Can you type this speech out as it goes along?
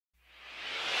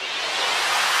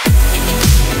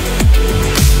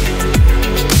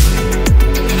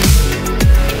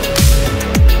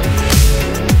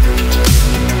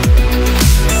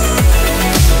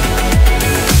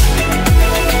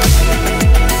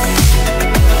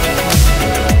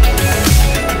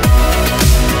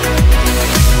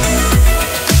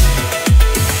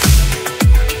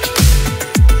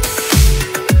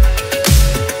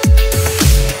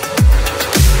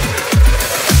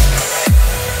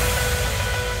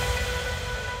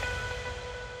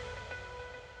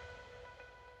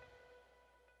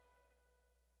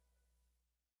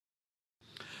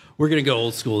We're going to go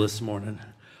old school this morning.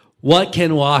 What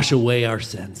can wash away our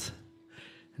sins?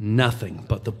 Nothing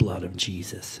but the blood of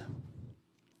Jesus.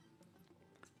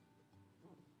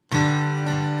 I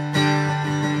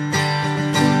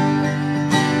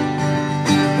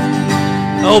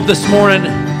hope this morning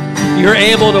you're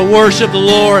able to worship the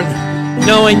Lord,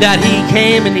 knowing that He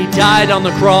came and He died on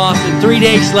the cross, and 3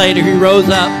 days later He rose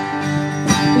up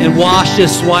and washed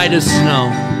us white as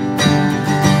snow.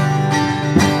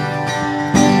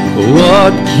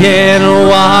 What can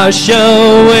wash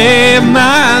away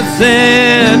my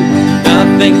sin?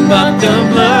 Nothing but the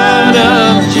blood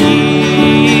of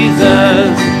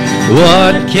Jesus.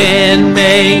 What can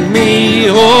make me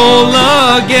whole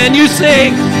again? You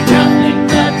sing. Nothing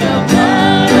but the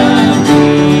blood of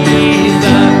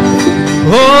Jesus.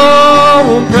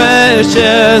 Oh,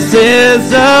 precious is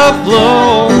the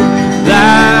flow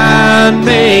that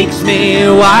makes me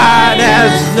white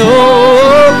as snow.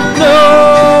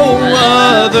 No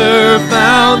other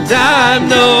fount I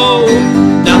know.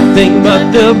 Nothing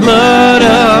but the blood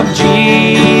of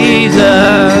Jesus.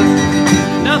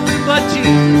 Nothing but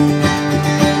Jesus.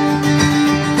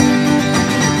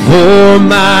 For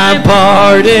my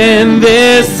part in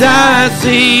this I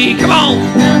see. Come on.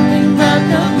 Nothing but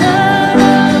the blood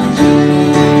of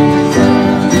Jesus.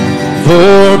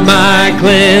 For my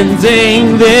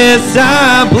cleansing this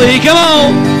I plead. Come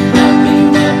on.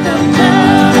 Nothing but the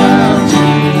blood of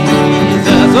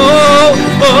Jesus.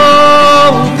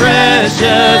 Oh,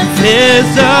 precious is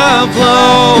the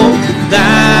flow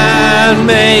that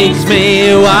makes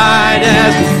me white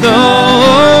as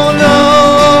snow.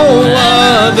 No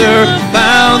other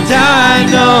fount I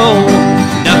know.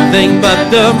 Nothing but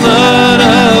the blood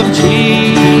of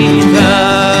Jesus.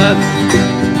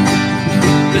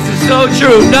 This is so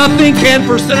true. Nothing can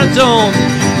for sin atone.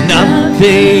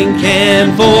 Nothing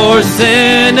can for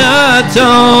sin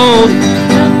atone.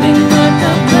 Nothing but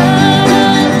the blood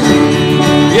of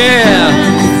Jesus. Yeah.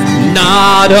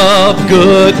 Not of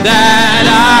good that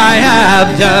I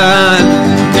have done.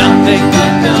 Nothing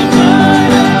but the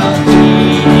blood of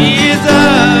Jesus.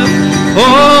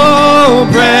 Oh,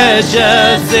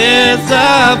 precious is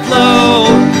the flow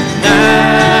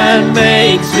that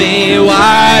makes me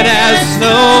white as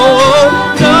snow.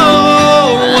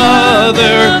 No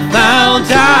other fount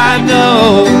I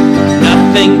know.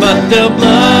 Nothing but the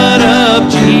blood of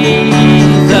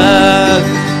Jesus.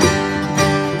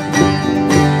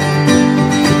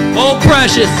 Oh,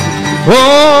 precious.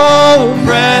 Oh,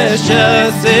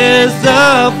 precious is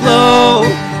the flow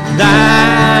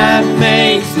that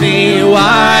makes me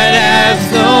white as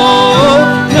snow.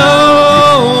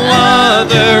 No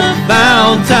other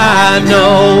fount I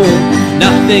know.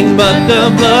 Nothing but the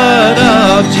blood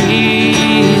of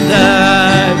Jesus.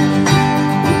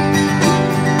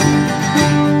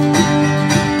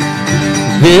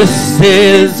 This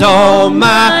is all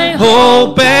my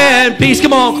hope and peace.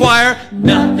 Come on, choir.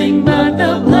 Nothing but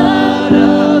the blood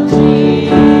of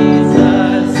Jesus.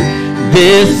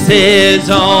 This is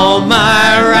all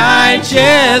my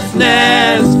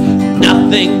righteousness.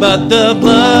 Nothing but the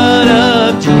blood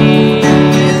of Jesus.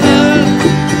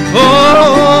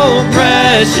 Oh,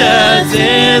 precious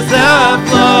is the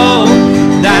flow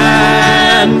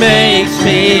that makes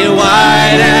me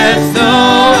white as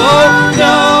snow.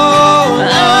 No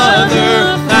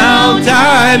other fount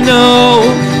I know.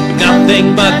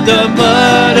 Nothing but the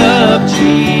blood of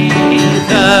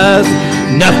Jesus.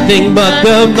 Nothing but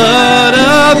the blood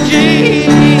of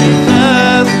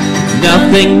Jesus.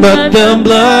 Nothing but the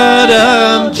blood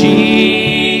of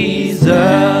Jesus.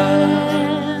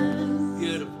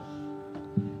 Beautiful.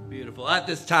 Beautiful. At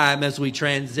this time, as we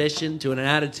transition to an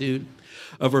attitude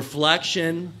of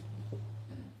reflection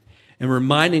and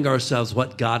reminding ourselves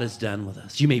what God has done with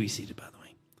us. You may be seated, by the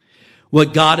way.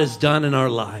 What God has done in our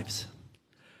lives.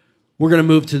 We're going to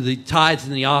move to the tithes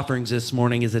and the offerings this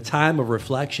morning as a time of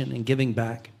reflection and giving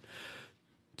back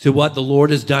to what the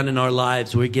Lord has done in our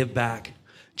lives. We give back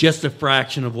just a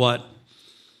fraction of what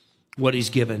He's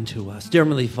given to us. Dear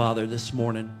Heavenly Father, this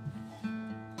morning,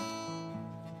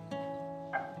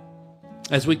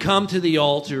 as we come to the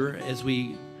altar, as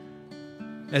we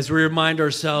remind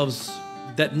ourselves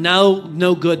that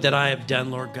no good that I have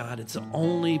done, Lord God, it's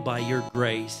only by your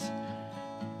grace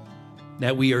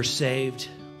that we are saved,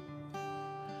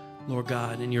 Lord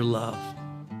God, and your love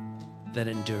that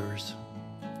endures.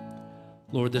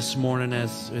 Lord, this morning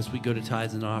as we go to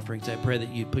tithes and offerings, I pray that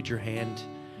you put your hand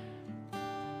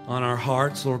on our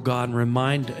hearts, Lord God,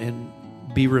 and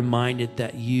be reminded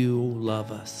that you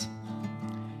love us.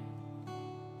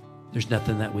 There's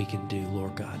nothing that we can do,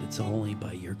 Lord God. It's only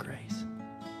by your grace.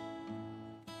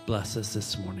 Bless us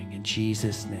this morning. In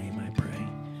Jesus' name I pray.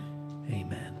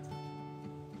 Amen.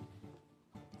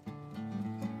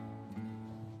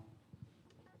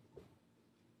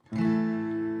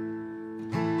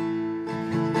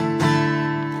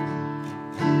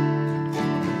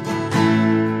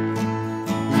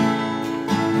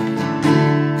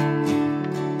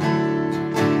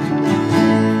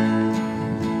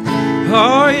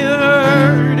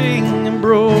 hurting and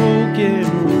broken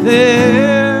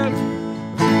within,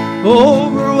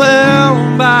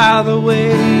 overwhelmed by the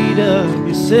weight of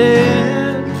your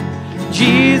sin,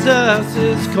 Jesus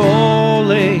is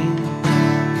calling.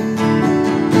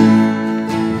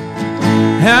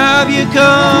 Have you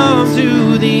come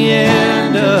to the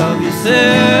end of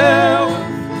yourself?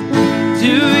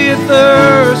 Do you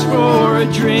thirst for a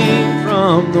drink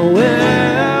from the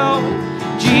well?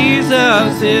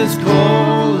 Jesus is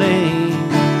calling.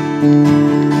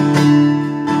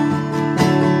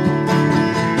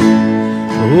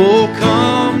 Oh,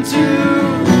 come to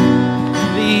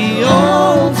the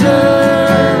altar.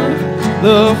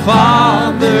 The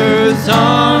Father's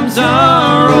arms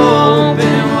are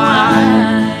open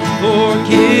wide.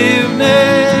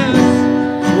 Forgiveness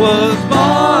was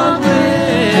bought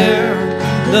where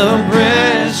the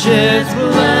precious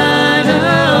blood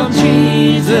of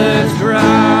Jesus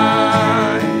Christ.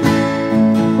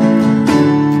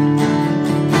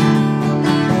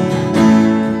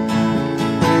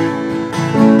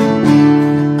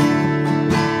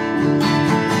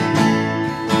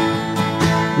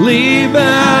 Leave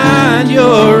behind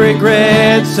your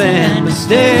regrets and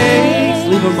mistakes.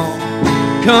 Leave them all.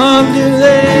 Come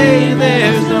today,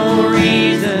 there's no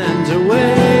reason to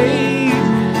wait.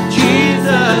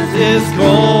 Jesus is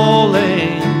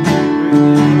calling.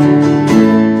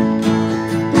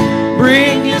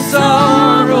 Bring your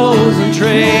sorrows and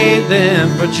trade them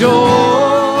for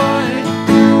joy.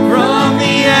 From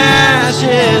the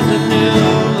ashes a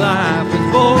new life is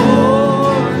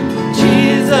born.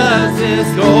 Jesus is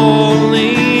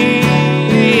calling.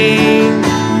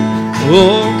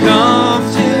 Oh, come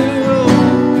to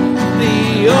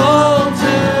the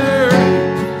altar.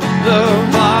 The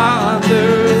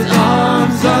Father's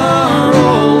arms are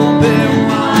open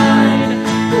wide.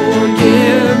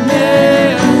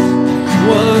 Forgiveness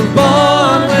was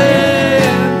bought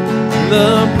with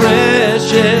the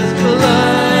precious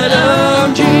blood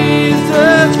of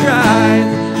Jesus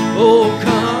Christ. Oh,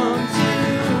 come to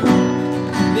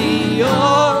the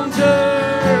altar.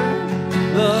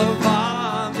 The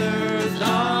Father's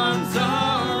arms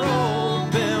are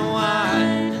open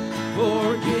wide.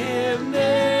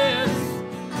 Forgiveness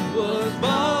was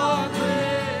bought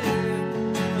with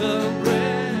the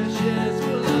precious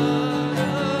blood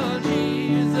of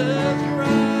Jesus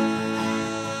Christ.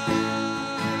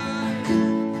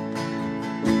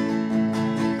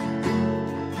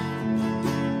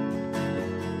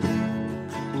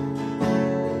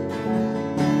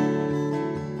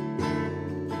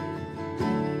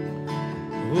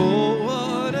 Oh,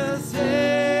 what a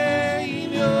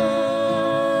Savior!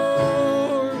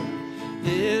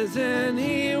 Isn't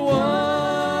He wonderful?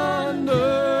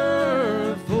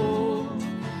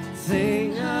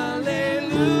 Sing hallelujah!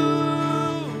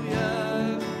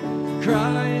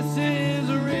 Christ is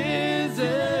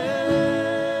risen.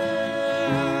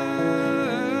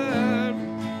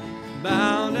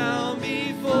 Bow down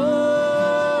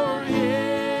before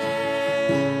Him,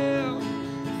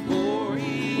 for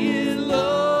He is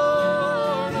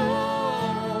Lord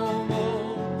of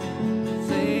all.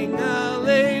 Sing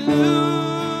hallelujah,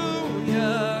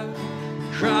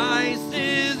 Christ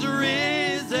is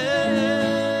risen.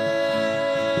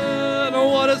 Oh,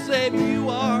 what a Savior you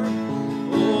are.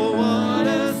 Oh, what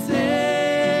a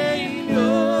Savior.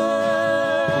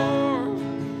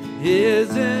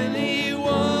 Isn't He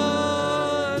wonderful?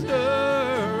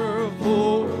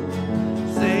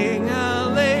 Sing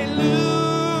hallelujah,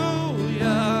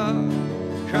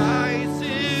 Christ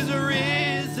is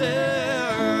risen.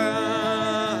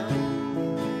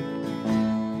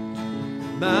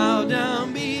 Bow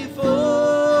down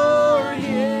before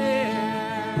Him,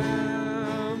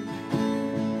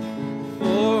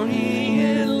 for He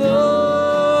is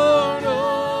Lord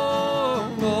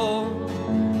of all.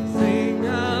 Sing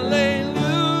hallelujah,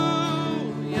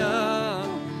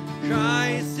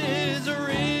 Christ is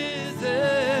risen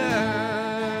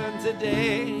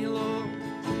today, Lord.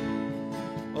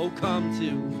 Oh, come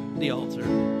to the altar.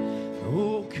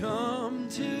 Oh, come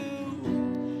to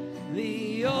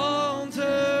the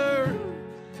altar.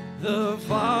 The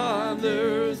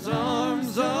Father's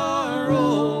arms are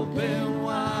open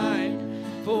wide.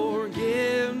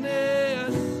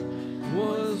 Forgiveness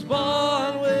was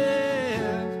bought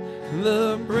with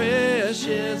the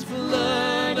precious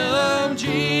blood of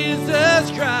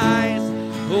Jesus Christ.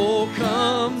 Oh,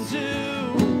 come to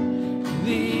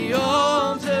the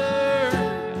altar.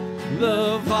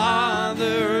 The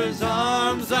Father's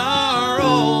arms are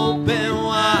open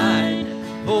wide.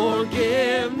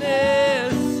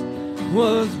 Forgiveness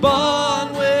was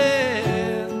bought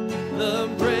with the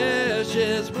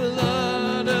precious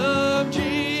blood of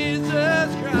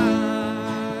Jesus Christ.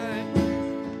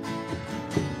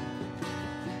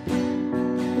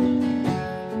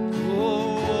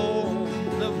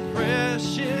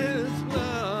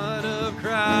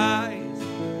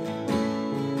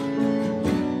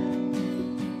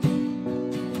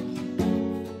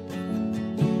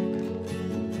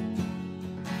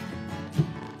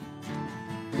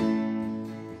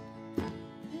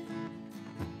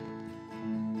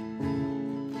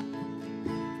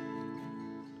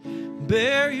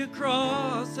 bear your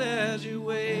cross as you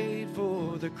wait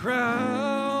for the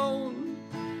crown.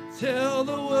 Tell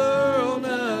the world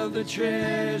of the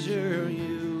treasure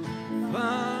you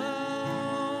found.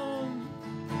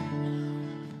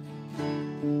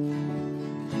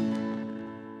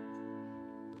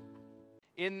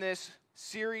 In this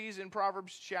series in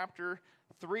Proverbs chapter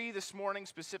 3 this morning,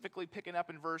 specifically picking up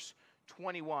in verse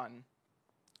 21,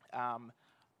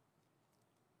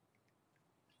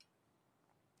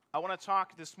 I want to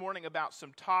talk this morning about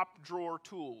some top drawer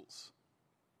tools.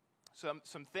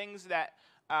 Some things that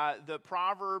the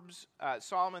Proverbs,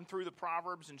 Solomon through the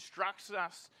Proverbs instructs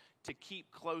us to keep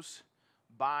close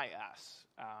by us.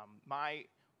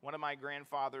 One of my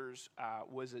grandfathers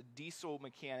was a diesel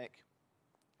mechanic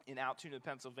in Altoona,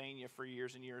 Pennsylvania for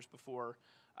years and years before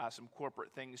some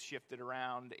corporate things shifted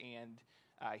around, and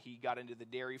he got into the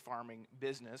dairy farming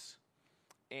business.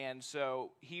 And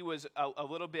so he was a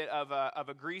little bit of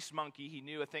a grease monkey. He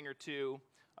knew a thing or two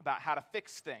about how to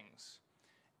fix things.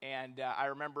 And I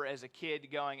remember as a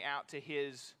kid going out to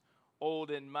his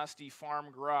old and musty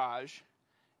farm garage,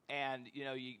 and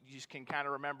you just can kind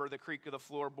of remember the creak of the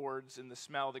floorboards and the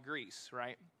smell of the grease,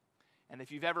 right? And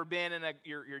if you've ever been in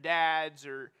your dad's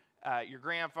or your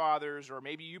grandfather's, or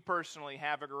maybe you personally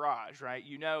have a garage, right?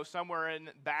 Somewhere in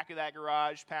the back of that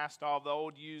garage, past all the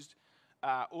old used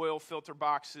oil filter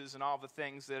boxes and all the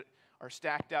things that are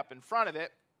stacked up in front of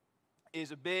it,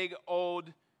 is a big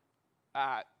old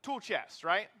tool chest,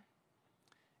 right?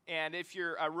 And if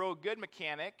you're a real good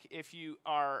mechanic, if you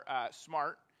are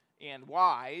smart and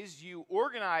wise, you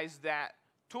organize that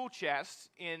tool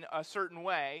chest in a certain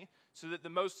way so that the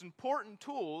most important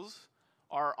tools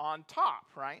are on top,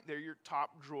 right? They're your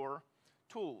top drawer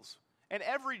tools. And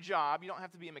every job, you don't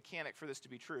have to be a mechanic for this to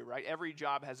be true, right? Every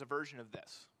job has a version of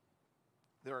this.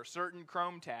 There are certain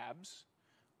Chrome tabs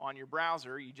on your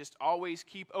browser you just always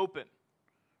keep open,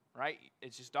 right?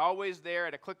 It's just always there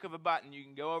at a click of a button. You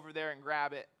can go over there and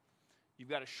grab it. You've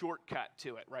got a shortcut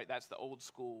to it, right? That's the old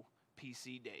school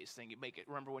PC days thing.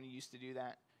 Remember when you used to do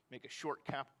that? Make a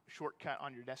shortcut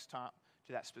on your desktop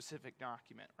to that specific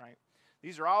document, right?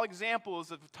 These are all examples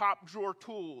of top drawer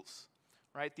tools,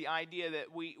 right? The idea that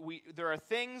there are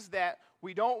things that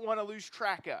we don't want to lose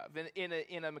track of.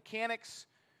 In a mechanic's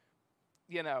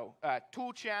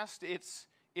tool chest, it's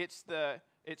the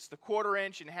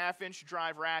 1/4-inch and 1/2-inch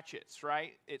drive ratchets,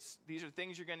 right? These are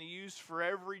things you're going to use for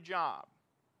every job.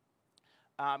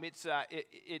 It's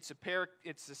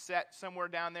a set somewhere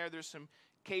down there. There's some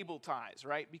cable ties,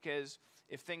 right? Because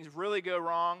if things really go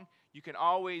wrong, you can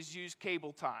always use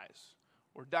cable ties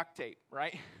or duct tape,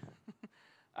 right?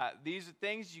 These are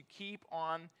things you keep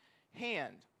on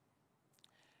hand.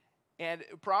 And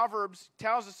Proverbs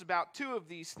tells us about two of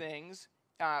these things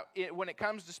when it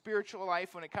comes to spiritual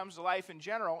life, when it comes to life in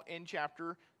general, in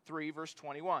chapter 3, verse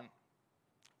 21.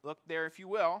 Look there, if you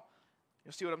will.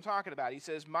 You'll see what I'm talking about. He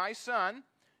says, "My son,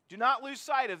 do not lose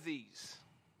sight of these."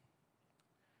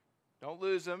 Don't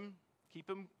lose them. Keep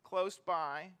them close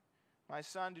by. "My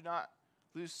son, do not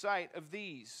lose sight of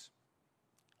these."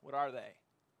 What are they?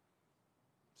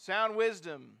 Sound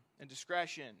wisdom and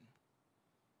discretion.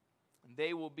 And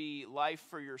they will be life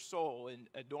for your soul and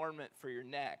adornment for your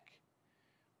neck.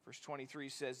 Verse 23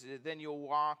 says, "Then you'll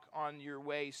walk on your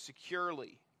way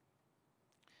securely,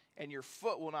 and your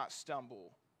foot will not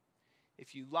stumble.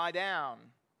 If you lie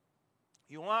down,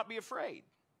 you will not be afraid.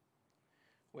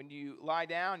 When you lie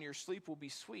down, your sleep will be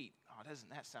sweet." Oh, doesn't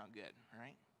that sound good,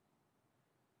 right?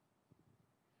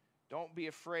 Don't be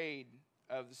afraid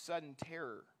of the sudden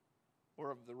terror or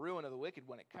of the ruin of the wicked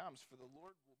when it comes, for the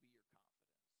Lord will be your confidence.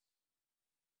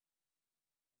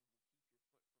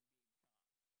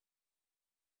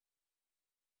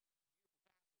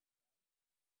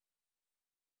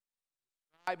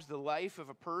 Describes the life of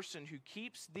a person who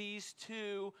keeps these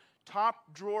two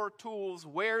top drawer tools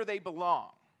where they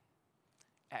belong,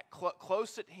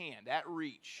 close at hand, at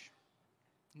reach.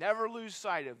 Never lose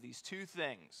sight of these two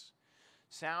things: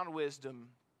 sound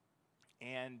wisdom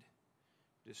and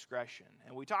discretion.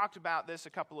 And we talked about this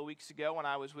a couple of weeks ago when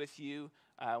I was with you.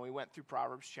 We went through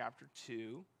Proverbs chapter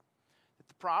 2. That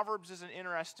the Proverbs is an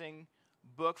interesting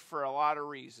book for a lot of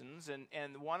reasons,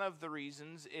 and one of the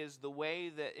reasons is the way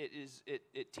that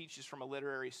it teaches from a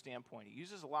literary standpoint. It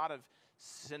uses a lot of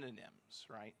synonyms,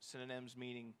 right? Synonyms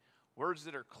meaning words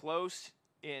that are close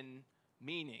in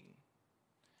meaning.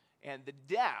 And the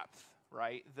depth,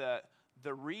 right? The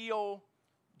real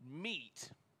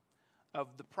meat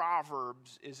of the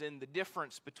Proverbs is in the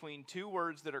difference between two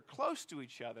words that are close to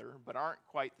each other but aren't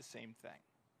quite the same thing.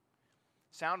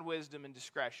 Sound wisdom and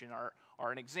discretion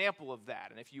are an example of that.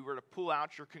 And if you were to pull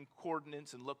out your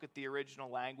concordance and look at the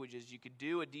original languages, you could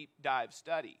do a deep dive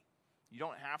study. You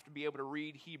don't have to be able to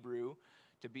read Hebrew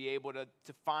to be able to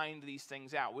find these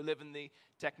things out. We live in the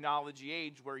technology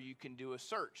age where you can do a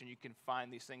search and you can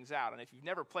find these things out. And if you've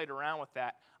never played around with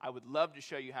that, I would love to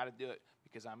show you how to do it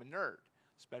because I'm a nerd,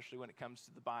 especially when it comes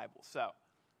to the Bible. So,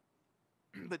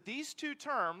 but these two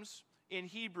terms in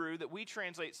Hebrew that we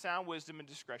translate sound wisdom and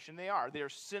discretion, they're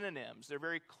synonyms. They're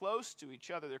very close to each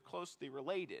other. They're closely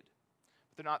related,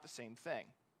 but they're not the same thing.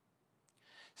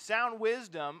 Sound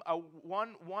wisdom,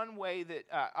 one way that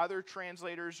other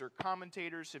translators or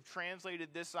commentators have translated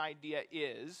this idea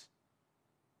is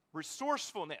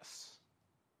resourcefulness.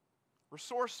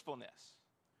 Resourcefulness.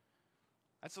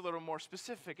 That's a little more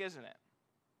specific, isn't it?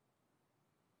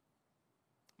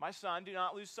 My son, do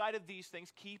not lose sight of these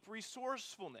things. Keep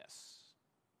resourcefulness.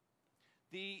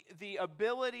 The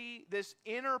ability, this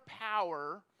inner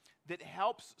power that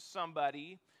helps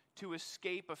somebody to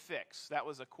escape a fix. That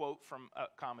was a quote from a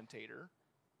commentator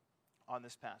on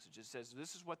this passage. It says,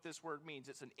 this is what this word means.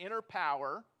 It's an inner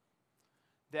power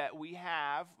that we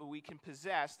have, we can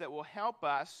possess, that will help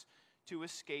us to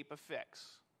escape a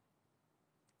fix.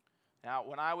 Now,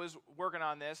 when I was working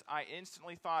on this, I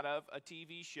instantly thought of a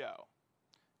TV show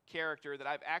character that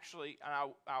I've actually, and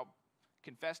I'll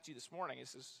confess to you this morning,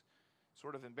 this is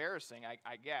sort of embarrassing,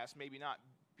 I guess, maybe not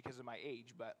because of my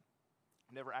age, but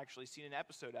I've never actually seen an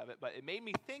episode of it, but it made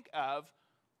me think of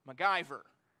MacGyver.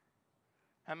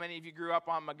 How many of you grew up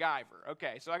on MacGyver?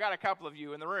 Okay, so I got a couple of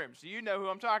you in the room, so you know who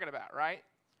I'm talking about, right?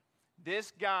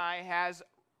 This guy has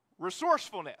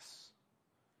resourcefulness.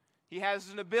 He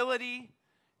has an ability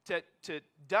to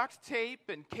duct tape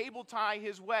and cable tie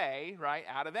his way, right,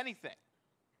 out of anything.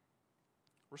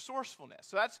 Resourcefulness.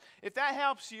 So if that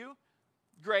helps you,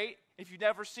 great. If you've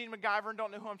never seen MacGyver and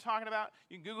don't know who I'm talking about,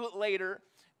 you can Google it later.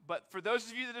 But for those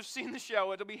of you that have seen the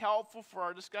show, it'll be helpful for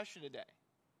our discussion today.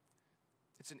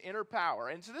 It's an inner power.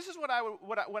 And so this is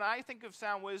when I think of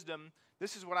sound wisdom,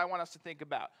 this is what I want us to think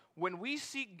about. When we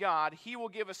seek God, He will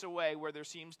give us a way where there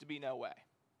seems to be no way.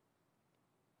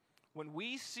 When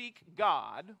we seek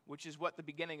God, which is what the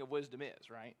beginning of wisdom is,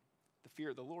 right? The fear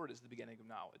of the Lord is the beginning of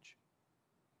knowledge.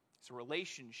 It's a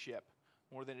relationship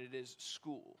more than it is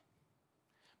school.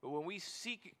 But when we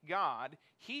seek God,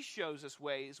 He shows us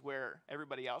ways where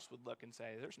everybody else would look and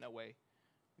say, there's no way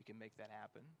we can make that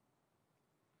happen.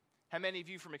 How many of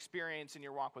you from experience in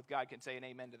your walk with God can say an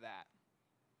amen to that?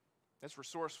 That's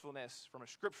resourcefulness from a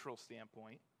scriptural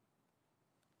standpoint.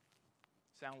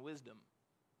 Sound wisdom.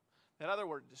 That other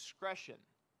word, discretion.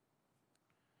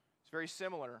 It's very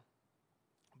similar.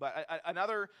 But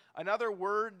another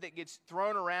word that gets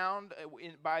thrown around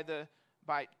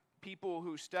by people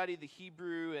who study the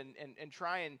Hebrew and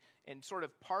try and sort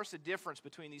of parse a difference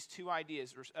between these two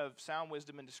ideas of sound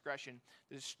wisdom and discretion.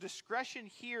 The discretion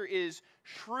here is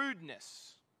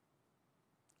shrewdness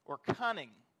or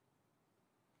cunning.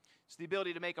 It's the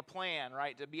ability to make a plan,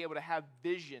 right? To be able to have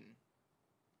vision.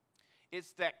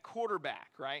 It's that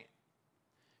quarterback, right?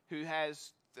 Who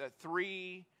has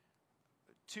three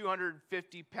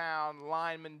 250-pound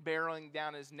linemen barreling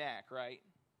down his neck, right?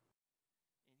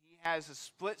 Has a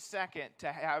split second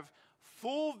to have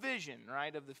full vision,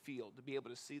 right, of the field, to be able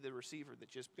to see the receiver that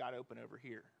just got open over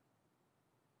here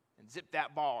and zip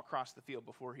that ball across the field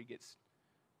before he gets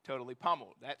totally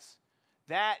pummeled.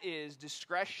 That is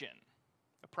discretion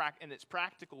in its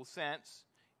practical sense.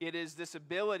 It is this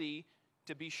ability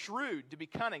to be shrewd, to be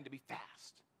cunning, to be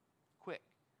fast, quick,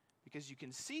 because you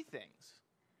can see things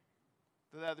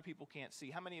that other people can't see.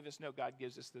 How many of us know God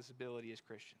gives us this ability as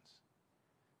Christians?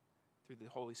 Through the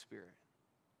Holy Spirit.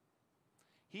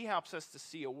 He helps us to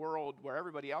see a world where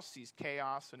everybody else sees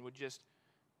chaos and would just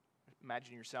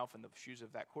imagine yourself in the shoes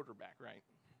of that quarterback, right?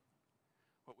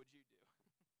 What would you do?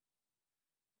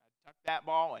 I'd tuck that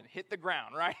ball and hit the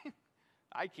ground, right?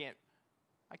 I can't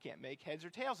make heads or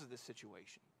tails of this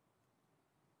situation.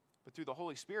 But through the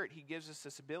Holy Spirit, He gives us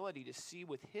this ability to see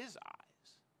with His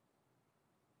eyes.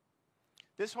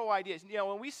 This whole idea is,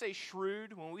 when we say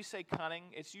shrewd, when we say cunning,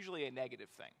 it's usually a negative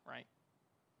thing, right?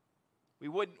 We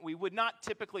would not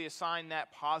typically assign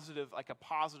that positive, like a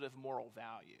positive moral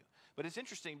value. But it's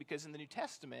interesting because in the New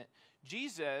Testament,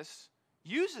 Jesus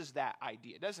uses that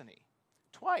idea, doesn't He?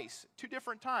 Twice, 2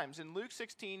 different times. In Luke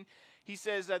 16, He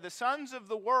says that the sons of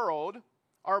the world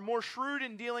are more shrewd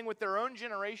in dealing with their own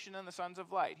generation than the sons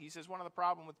of light. He says one of the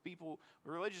problems with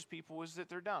religious people, is that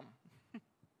they're dumb.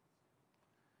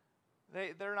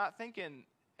 They're not thinking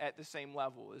at the same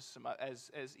level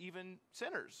as even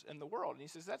sinners in the world. And He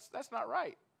says that's not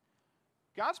right.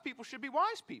 God's people should be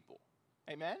wise people.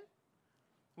 Amen?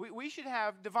 We should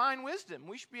have divine wisdom.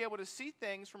 We should be able to see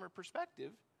things from a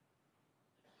perspective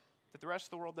that the rest of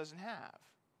the world doesn't have.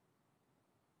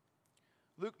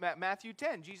 Matthew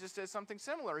 10, Jesus says something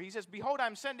similar. He says, "Behold,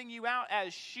 I'm sending you out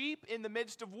as sheep in the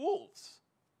midst of wolves.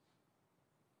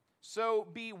 So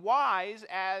be wise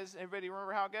as," everybody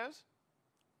remember how it goes?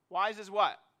 Wise as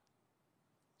what?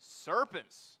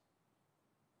 Serpents.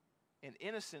 And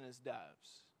innocent as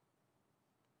doves.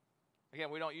 Again,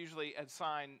 we don't usually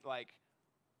assign like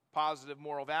positive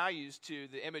moral values to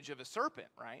the image of a serpent,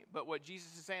 right? But what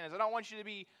Jesus is saying is, I don't want you to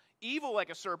be evil like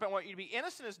a serpent. I want you to be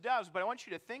innocent as doves, but I want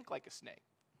you to think like a snake.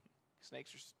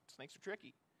 Snakes are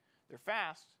tricky. They're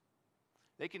fast.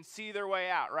 They can see their way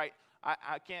out, right?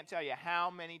 I can't tell you how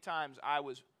many times I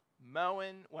was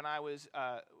mowing when I was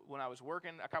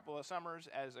working a couple of summers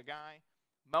as a guy,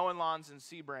 mowing lawns in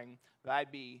Sebring, that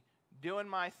I'd be doing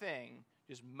my thing,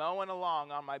 just mowing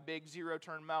along on my big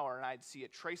zero-turn mower, and I'd see a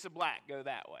trace of black go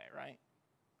that way, right?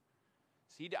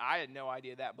 See, I had no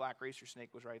idea that black racer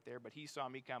snake was right there, but he saw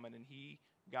me coming, and he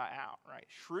got out, right?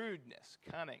 Shrewdness,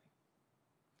 cunning.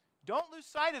 Don't lose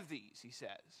sight of these, he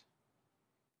says.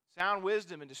 Sound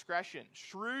wisdom and discretion,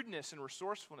 shrewdness and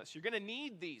resourcefulness. You're going to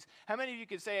need these. How many of you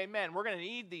can say amen? We're going to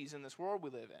need these in this world we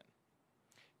live in.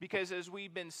 Because as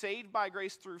we've been saved by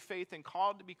grace through faith and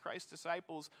called to be Christ's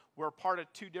disciples, we're part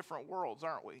of two different worlds,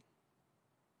 aren't we?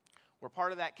 We're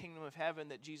part of that kingdom of heaven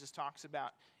that Jesus talks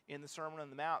about in the Sermon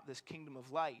on the Mount, this kingdom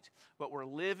of light. But we're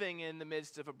living in the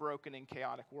midst of a broken and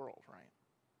chaotic world, right?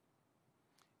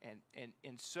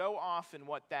 And so often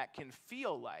what that can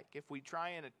feel like, if we try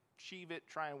and achieve it,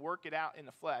 try and work it out in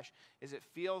the flesh, is it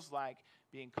feels like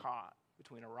being caught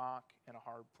between a rock and a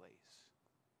hard place.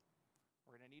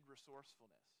 We're going to need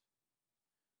resourcefulness.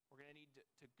 We're going to need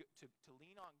to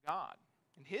lean on God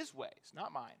and His ways,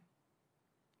 not mine.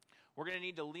 We're going to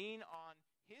need to lean on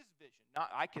His vision, not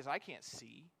because I can't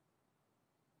see.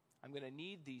 I'm going to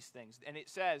need these things. And it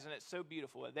says, and it's so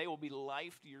beautiful, that they will be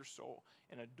life to your soul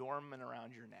and adornment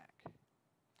around your neck. You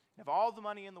can have all the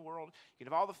money in the world, you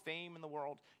can have all the fame in the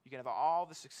world, you can have all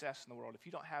the success in the world. If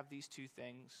you don't have these two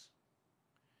things,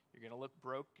 you're going to look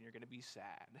broke and you're going to be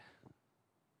sad.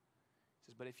 It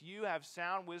says, but if you have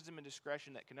sound wisdom and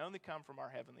discretion that can only come from our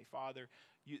Heavenly Father,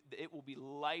 it will be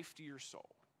life to your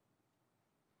soul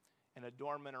and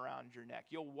adornment around your neck.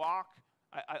 You'll walk.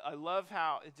 I love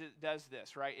how it does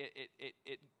this, right?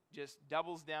 It just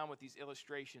doubles down with these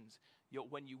illustrations.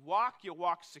 When you walk, you'll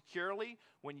walk securely.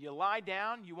 When you lie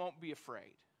down, you won't be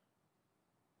afraid.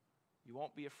 You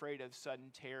won't be afraid of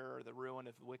sudden terror or the ruin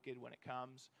of the wicked when it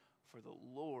comes, for the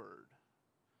Lord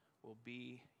will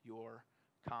be your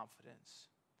confidence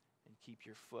and keep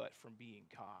your foot from being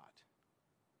caught.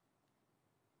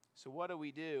 So what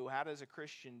do? How does a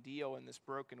Christian deal in this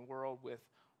broken world with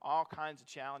all kinds of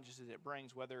challenges that it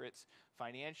brings, whether it's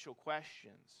financial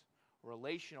questions,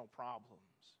 relational problems,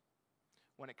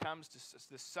 when it comes to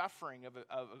the suffering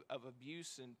of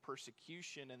abuse and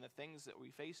persecution and the things that we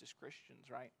face as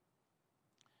Christians, right?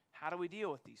 How do we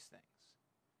deal with these things?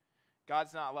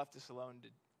 God's not left us alone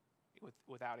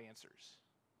without answers.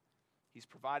 He's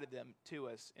provided them to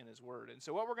us in His Word. And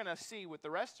so what we're going to see with the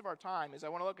rest of our time is I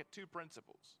want to look at two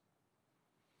principles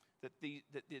that the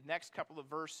next couple of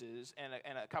verses and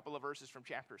a couple of verses from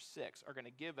chapter 6 are going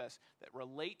to give us that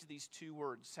relate to these two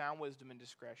words, sound wisdom and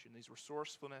discretion, these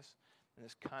resourcefulness and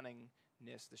this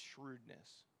cunningness, this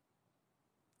shrewdness.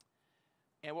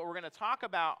 And what we're going to talk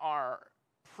about are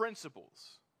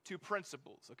principles, two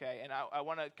principles, okay? And I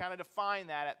want to kind of define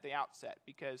that at the outset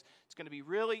because it's going to be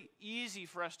really easy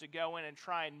for us to go in and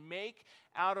try and make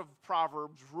out of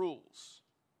Proverbs rules.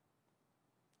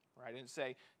 Right, and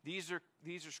say these are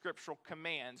scriptural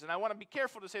commands. And I want to be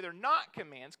careful to say they're not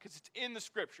commands because it's in the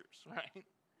scriptures, right?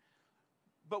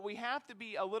 But we have to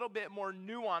be a little bit more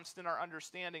nuanced in our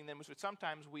understanding than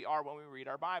sometimes we are when we read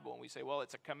our Bible. And we say, well,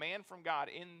 it's a command from God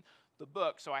in the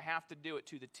book, so I have to do it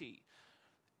to the T.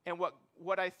 And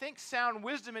what I think sound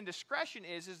wisdom and discretion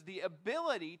is the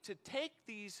ability to take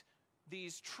these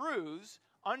truths,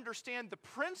 understand the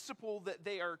principle that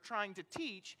they are trying to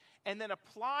teach, and then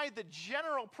apply the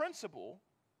general principle,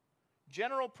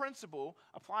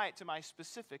 apply it to my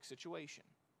specific situation.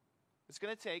 It's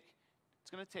going to take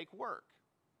work.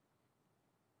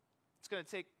 It's going to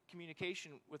take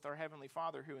communication with our Heavenly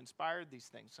Father who inspired these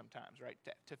things sometimes, right?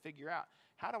 To figure out,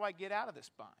 how do I get out of this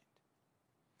bind?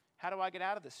 How do I get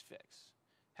out of this fix?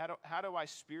 How do I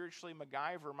spiritually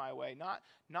MacGyver my way?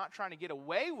 Not trying to get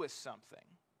away with something,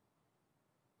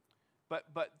 but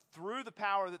through the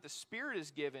power that the Spirit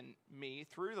has given me,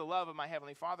 through the love of my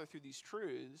Heavenly Father, through these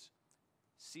truths,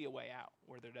 see a way out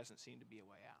where there doesn't seem to be a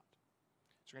way out.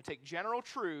 So we're going to take general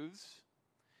truths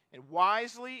and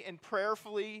wisely and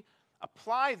prayerfully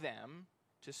apply them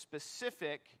to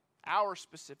our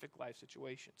specific life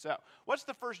situation. So, what's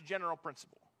the first general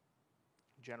principle?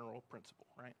 General principle,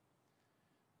 right?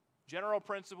 General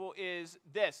principle is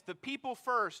this, the people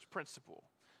first principle.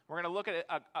 We're going to look at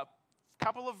a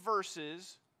couple of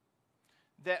verses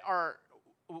that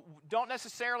don't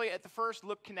necessarily at the first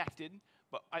look connected,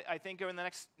 but I think in the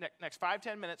next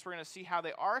 5-10 minutes we're going to see how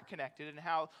they are connected and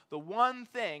how the one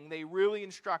thing they really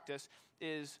instruct us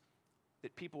is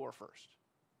that people are first.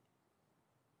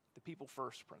 The people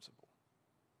first principle.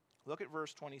 Look at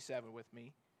verse 27 with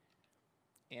me,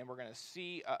 and we're going to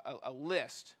see a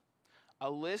list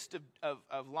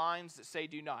of lines that say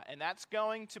do not. And that's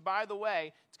going to, by the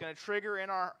way, it's going to trigger in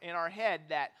our head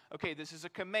that, okay, this is a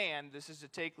command. This is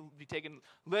to be taken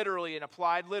literally and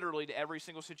applied literally to every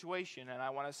single situation. And I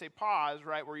want to say pause,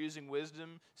 right? We're using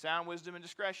wisdom, sound wisdom, and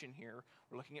discretion here.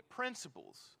 We're looking at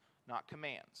principles, not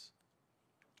commands.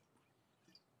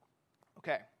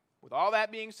 Okay, with all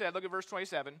that being said, look at verse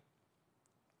 27.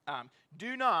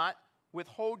 Do not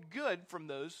withhold good from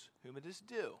those whom it is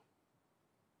due,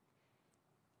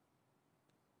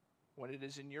 when it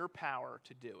is in your power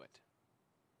to do it.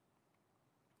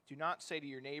 Do not say to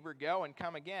your neighbor, go and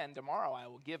come again, tomorrow I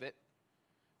will give it,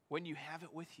 when you have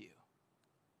it with you.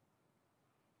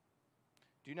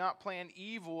 Do not plan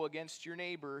evil against your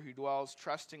neighbor who dwells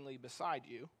trustingly beside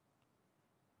you.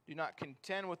 Do not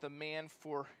contend with a man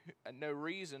for no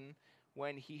reason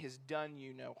when he has done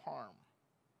you no harm.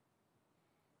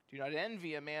 Do not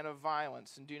envy a man of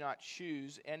violence, and do not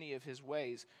choose any of his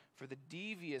ways, for the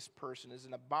devious person is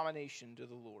an abomination to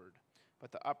the Lord,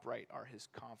 but the upright are his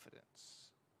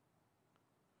confidence.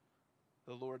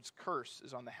 The Lord's curse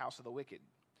is on the house of the wicked,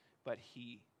 but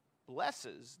he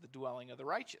blesses the dwelling of the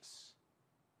righteous.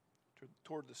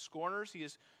 Toward the scorners he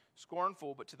is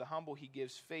scornful, but to the humble he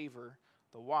gives favor.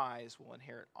 The wise will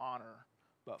inherit honor,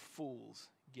 but fools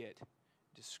get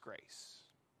disgrace.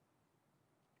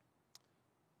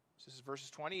 So this is verses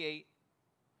 28,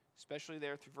 especially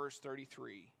there through verse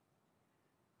 33.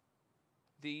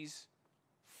 These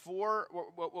four,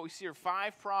 what we see are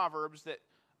 5 proverbs that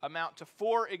amount to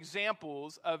 4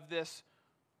 examples of this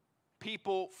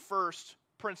people first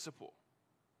principle.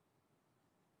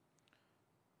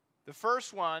 The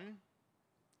first one,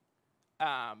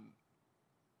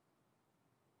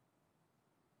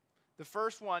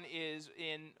 is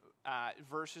in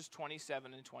verses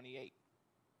 27 and 28.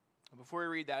 Before we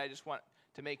read that, I just want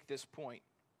to make this point.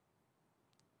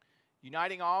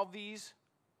 Uniting all these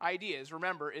ideas,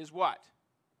 remember, is what?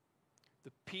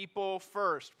 The people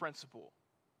first principle.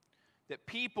 That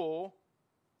people,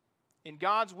 in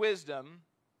God's wisdom,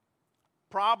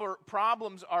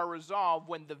 problems are resolved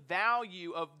when the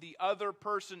value of the other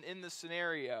person in the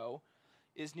scenario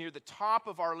is near the top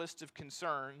of our list of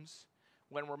concerns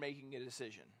when we're making a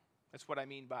decision. That's what I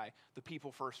mean by the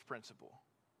people first principle.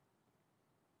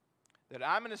 That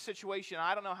I'm in a situation,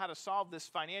 I don't know how to solve this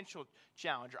financial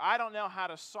challenge. Or I don't know how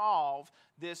to solve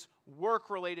this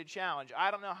work-related challenge.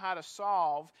 I don't know how to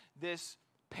solve this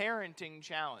parenting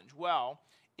challenge. Well,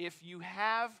 if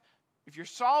you're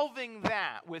solving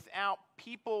that without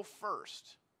people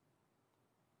first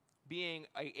being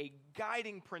a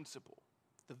guiding principle,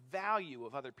 the value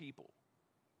of other people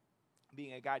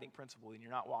being a guiding principle, then you're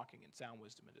not walking in sound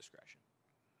wisdom and discretion.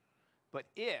 But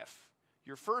if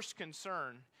your first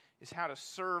concern is how to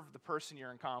serve the person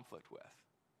you're in conflict with,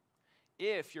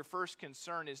 if your first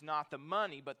concern is not the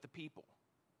money but the people,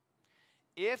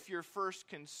 if your first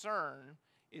concern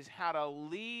is how to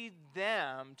lead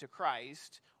them to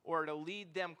Christ or to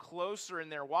lead them closer in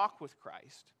their walk with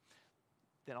Christ,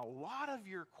 then a lot of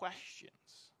your questions,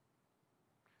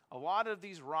 a lot of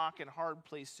these rock and hard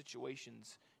place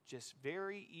situations just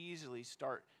very easily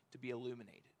start to be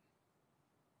illuminated.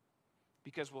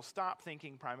 Because we'll stop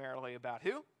thinking primarily about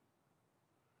who?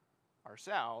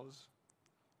 Ourselves.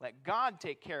 Let God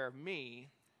take care of me,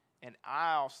 and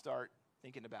I'll start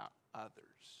thinking about others.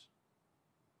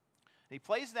 And he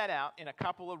plays that out in a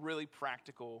couple of really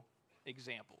practical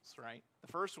examples, right?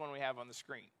 The first one we have on the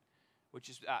screen, which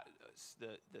is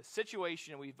the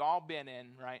situation we've all been in,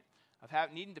 right, of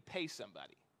needing to pay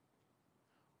somebody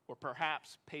or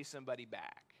perhaps pay somebody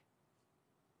back.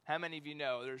 How many of you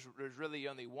know there's really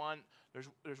only one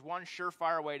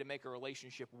surefire way to make a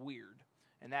relationship weird,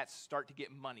 and that's start to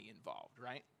get money involved,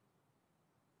 right?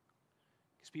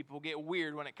 Because people get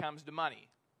weird when it comes to money.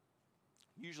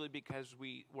 Usually because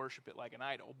we worship it like an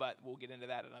idol, but we'll get into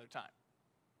that another time.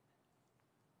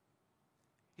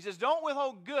 He says, don't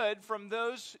withhold good from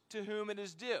those to whom it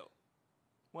is due,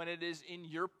 when it is in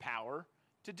your power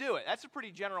to do it. That's a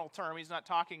pretty general term. He's not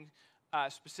talking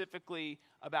specifically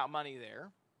about money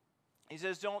there. He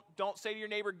says, don't say to your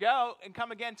neighbor, go and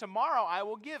come again tomorrow, I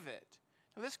will give it.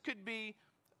 Now, this could be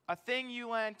a thing you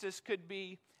lent. This could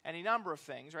be any number of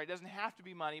things, right? It doesn't have to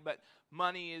be money, but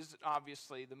money is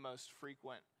obviously the most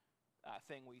frequent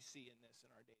thing we see in this in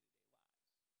our day-to-day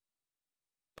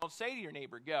lives. Don't say to your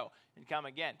neighbor, go and come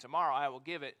again tomorrow, I will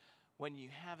give it, when you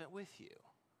have it with you.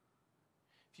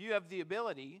 If you have the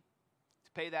ability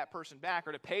to pay that person back,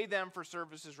 or to pay them for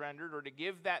services rendered, or to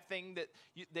give that thing that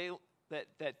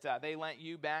they lent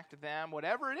you back to them,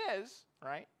 whatever it is,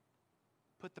 right?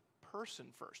 Put the person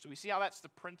first. So we see how that's the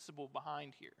principle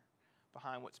behind here,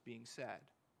 behind what's being said.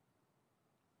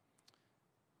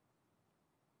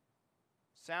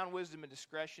 Sound wisdom and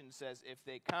discretion says, if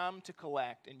they come to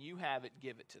collect and you have it,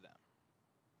 give it to them.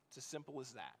 It's as simple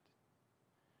as that.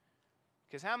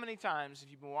 Because how many times have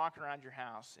you been walking around your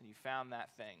house and you found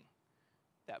that thing,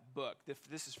 that book?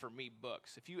 This is for me,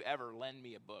 books. If you ever lend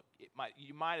me a book,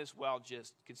 you might as well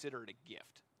just consider it a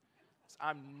gift.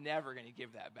 I'm never going to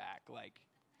give that back. Like,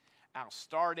 I'll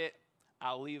start it,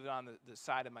 I'll leave it on the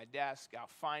side of my desk, I'll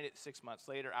find it 6 months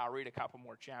later, I'll read a couple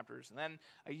more chapters, and then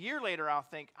a year later I'll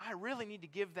think, I really need to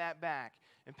give that back.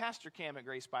 And Pastor Cam at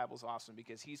Grace Bible is awesome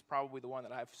because he's probably the one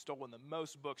that I've stolen the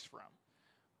most books from.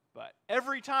 But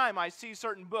every time I see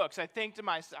certain books, I think to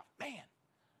myself, man,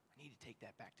 I need to take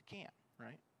that back to Cam,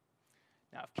 right?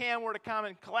 Now, if Cam were to come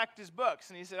and collect his books,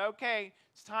 and he said, okay,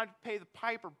 it's time to pay the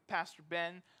piper, Pastor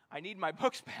Ben, I need my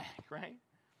books back, right?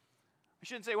 I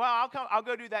shouldn't say, well, I'll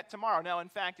go do that tomorrow. No, in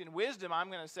fact, in wisdom,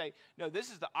 I'm going to say, no, this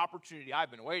is the opportunity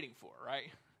I've been waiting for, right,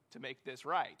 to make this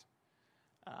right.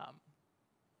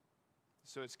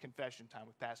 So it's confession time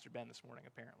with Pastor Ben this morning,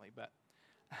 apparently. But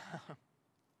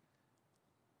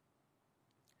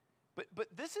but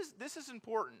this is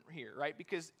important here, right?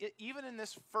 Because even in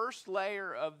this first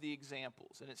layer of the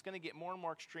examples, and it's going to get more and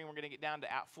more extreme, we're going to get down to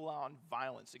full-on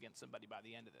violence against somebody by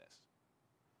the end of this.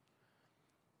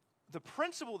 The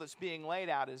principle that's being laid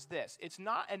out is this. It's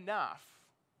not enough,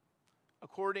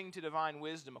 according to divine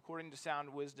wisdom, according to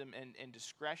sound wisdom and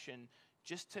discretion,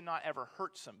 just to not ever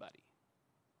hurt somebody.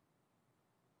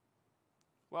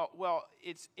 Well,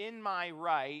 it's in my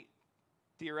right,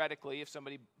 theoretically, if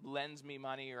somebody lends me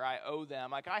money or I owe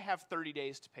them, like I have 30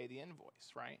 days to pay the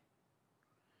invoice, right?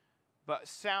 But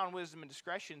sound wisdom and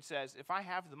discretion says if I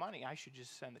have the money, I should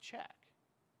just send the check.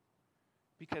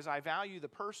 Because I value the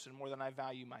person more than I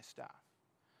value my stuff.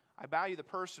 I value the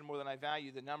person more than I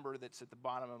value the number that's at the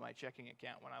bottom of my checking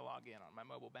account when I log in on my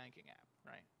mobile banking app,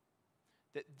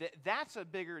 right? That's a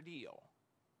bigger deal.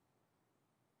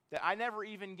 That I never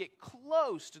even get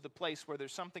close to the place where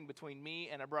there's something between me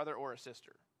and a brother or a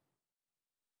sister.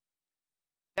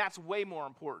 That's way more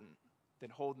important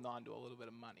than holding on to a little bit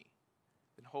of money,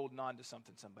 than holding on to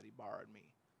something somebody borrowed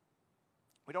me.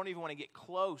 We don't even want to get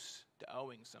close to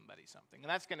owing somebody something. And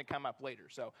that's going to come up later.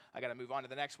 So I got to move on to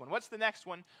the next one. What's the next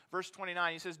one? Verse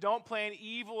 29, he says, don't plan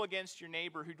evil against your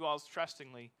neighbor who dwells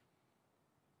trustingly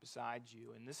beside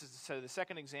you. And this is the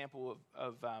second example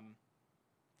of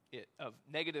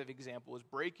negative example is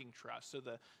breaking trust. So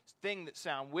the thing that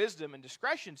sound wisdom and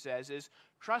discretion says is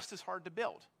trust is hard to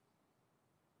build.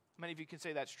 How many of you can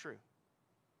say that's true?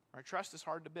 Right? Trust is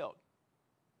hard to build.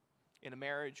 In a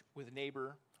marriage, with a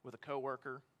neighbor, with a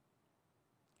coworker.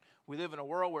 We live in a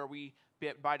world where we,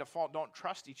 by default, don't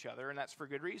trust each other, and that's for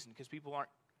good reason, because people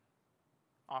aren't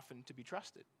often to be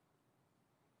trusted.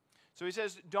 So he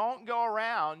says, don't go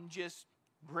around just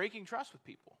breaking trust with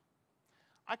people.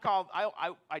 I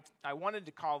wanted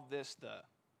to call this the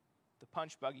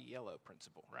punch buggy yellow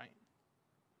principle, right?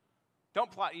 Don't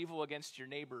plot evil against your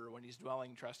neighbor when he's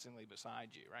dwelling trustingly beside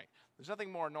you, right? There's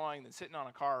nothing more annoying than sitting on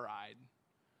a car ride.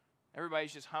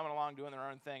 Everybody's just humming along doing their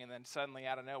own thing, and then suddenly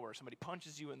out of nowhere somebody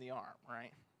punches you in the arm,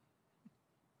 right?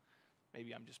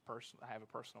 Maybe I have a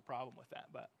personal problem with that,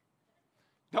 but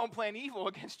don't plan evil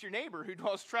against your neighbor who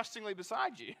dwells trustingly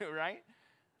beside you, right?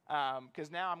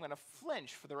 Because now I'm going to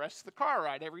flinch for the rest of the car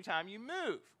ride every time you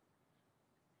move.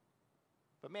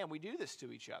 But man, we do this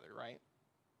to each other, right?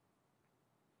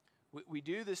 We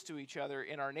do this to each other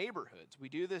in our neighborhoods. We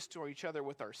do this to each other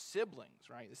with our siblings,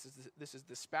 right? This is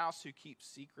the spouse who keeps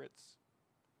secrets.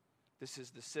 This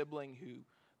is the sibling who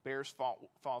bears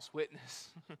false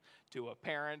witness to a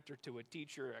parent or to a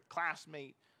teacher, a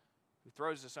classmate who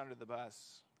throws us under the bus.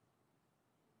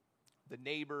 The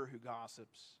neighbor who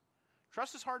gossips.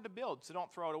 Trust is hard to build, so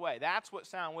don't throw it away. That's what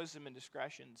sound wisdom and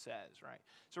discretion says, right?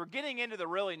 So we're getting into the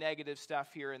really negative stuff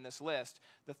here in this list.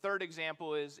 The third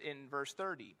example is in verse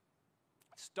 30.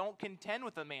 Don't contend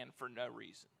with a man for no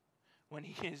reason when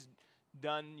he has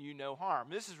done you no harm.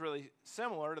 This is really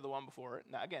similar to the one before it.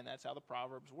 Now, again, that's how the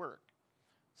Proverbs work.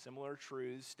 similar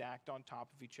truths stacked on top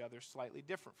of each other, slightly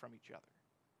different from each other.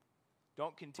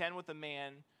 Don't contend with a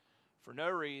man for no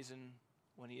reason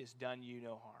when he has done you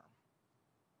no harm.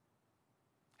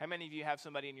 How many of you have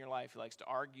somebody in your life who likes to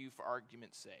argue for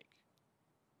argument's sake?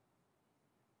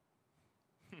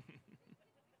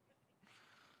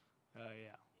 Oh,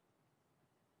 yeah.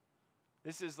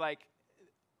 This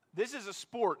is a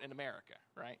sport in America,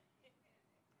 right?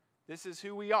 This is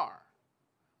who we are.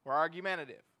 We're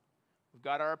argumentative. We've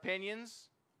got our opinions.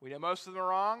 We know most of them are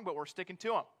wrong, but we're sticking to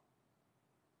them.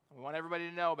 We want everybody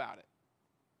to know about it.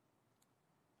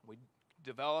 We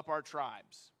develop our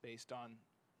tribes based on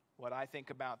what I think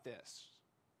about this.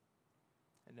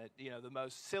 And that, the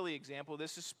most silly example,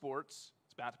 this is sports.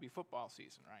 It's about to be football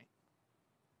season, right?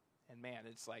 And man,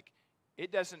 it's like,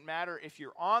 it doesn't matter if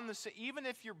you're on even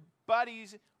if you're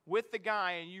buddies with the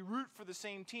guy and you root for the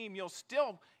same team, you'll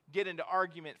still get into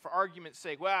argument for argument's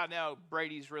sake. Well, no,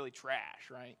 Brady's really trash,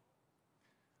 right?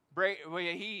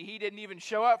 He didn't even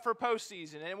show up for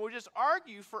postseason, and we'll just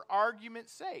argue for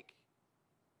argument's sake.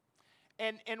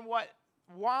 And what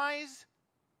wise,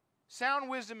 sound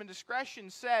wisdom and discretion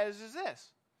says is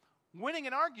this: winning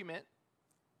an argument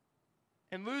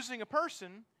and losing a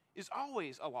person is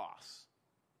always a loss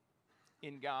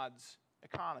in God's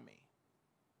economy,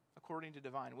 according to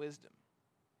divine wisdom.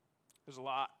 There's a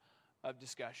lot of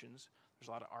discussions, there's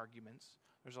a lot of arguments,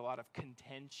 there's a lot of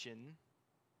contention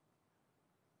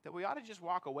that we ought to just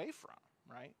walk away from,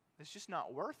 right? It's just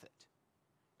not worth it.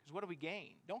 Because what do we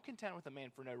gain? Don't contend with a man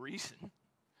for no reason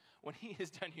when he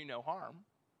has done you no harm.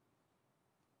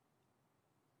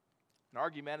 An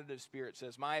argumentative spirit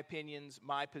says, my opinions,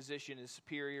 my position is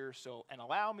superior, and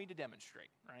allow me to demonstrate,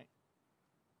 right?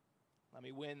 Let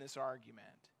me win this argument.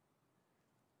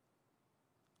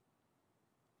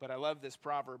 But I love this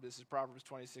proverb. This is Proverbs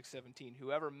 26:17.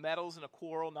 Whoever meddles in a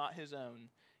quarrel not his own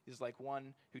is like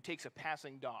one who takes a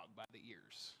passing dog by the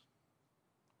ears.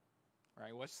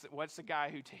 Right? What's the guy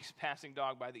who takes a passing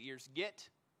dog by the ears? Get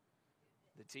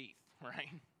the teeth, right?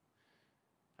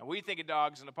 And we think of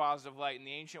dogs in a positive light. In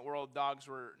the ancient world, dogs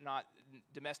were not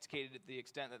domesticated at the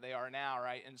extent that they are now,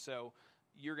 right? And so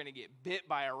you're going to get bit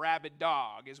by a rabid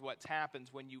dog is what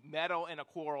happens when you meddle in a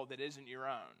quarrel that isn't your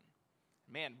own.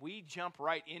 Man, we jump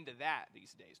right into that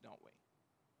these days, don't we?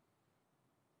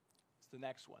 It's the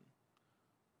next one.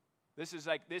 This is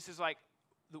like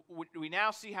we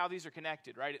now see how these are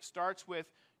connected, right? It starts with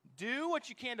do what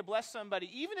you can to bless somebody,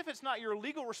 even if it's not your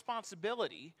legal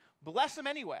responsibility. Bless them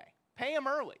anyway. Pay them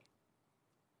early,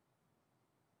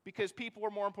 because people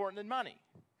are more important than money.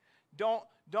 Don't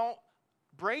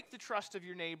break the trust of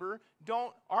your neighbor.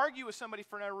 Don't argue with somebody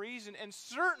for no reason, and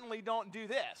certainly don't do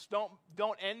this.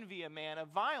 Don't envy a man of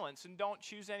violence, and don't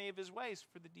choose any of his ways,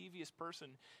 for the devious person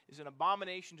is an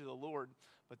abomination to the Lord,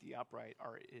 but the upright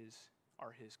are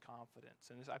his confidence.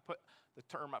 And as I put the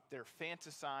term up there,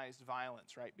 fantasized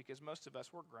violence, right? Because most of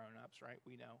us, we're grown-ups, right?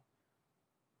 We know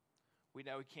we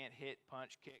can't hit,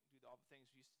 punch, kick, do all the things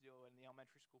we used to do in the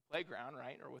elementary school playground,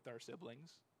 right? Or with our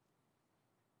siblings.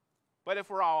 But if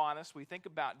we're all honest, we think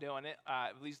about doing it,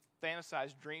 at least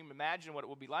fantasize, dream, imagine what it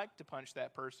would be like to punch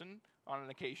that person on an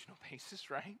occasional basis,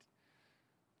 right?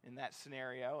 In that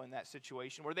scenario, in that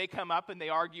situation, where they come up and they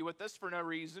argue with us for no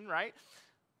reason, right?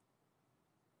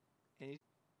 And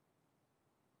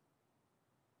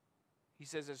he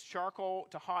says, as charcoal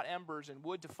to hot embers and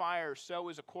wood to fire, so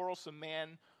is a quarrelsome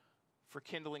man for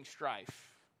kindling strife.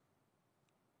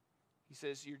 He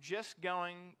says, you're just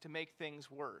going to make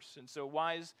things worse. And so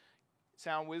wise,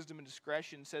 sound wisdom and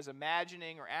discretion says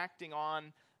imagining or acting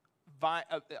on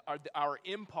our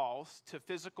impulse to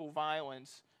physical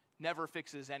violence never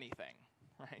fixes anything,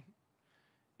 right?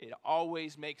 It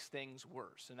always makes things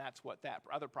worse. And that's what that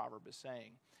other proverb is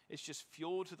saying. It's just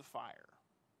fuel to the fire.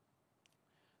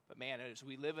 But man, as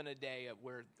we live in a day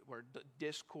where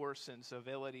discourse and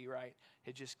civility, right,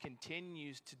 it just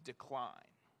continues to decline,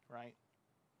 right?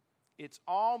 It's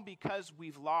all because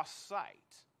we've lost sight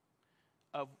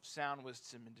of sound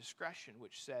wisdom and discretion,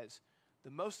 which says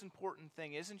the most important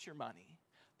thing isn't your money.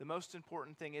 The most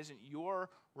important thing isn't your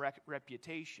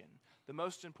reputation. The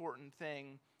most important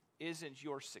thing isn't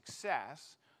your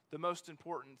success. The most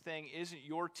important thing isn't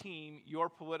your team, your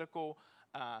political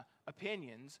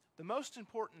opinions. The most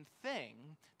important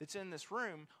thing that's in this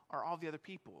room are all the other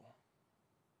people.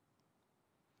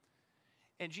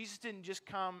 And Jesus didn't just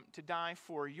come to die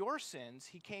for your sins.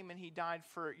 He came and he died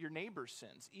for your neighbor's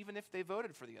sins, even if they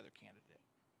voted for the other candidate.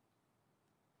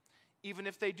 Even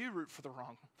if they do root for the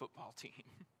wrong football team.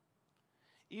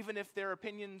 Even if their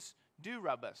opinions do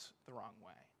rub us the wrong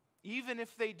way. Even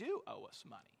if they do owe us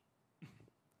money.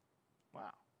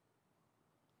 Wow.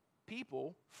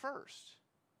 People first.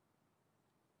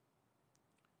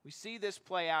 We see this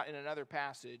play out in another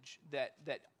passage that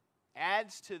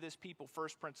adds to this people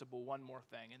first principle one more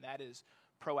thing, and that is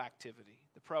proactivity,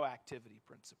 the proactivity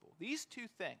principle. These two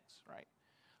things, right,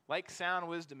 like sound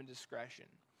wisdom and discretion,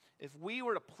 if we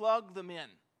were to plug them in,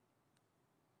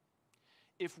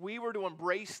 if we were to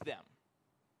embrace them,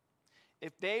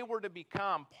 if they were to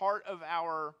become part of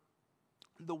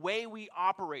the way we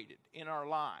operated in our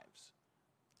lives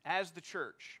as the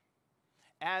church,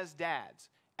 as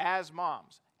dads, as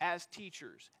moms, as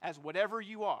teachers, as whatever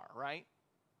you are, right?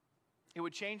 It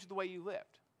would change the way you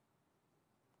lived.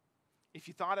 If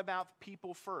you thought about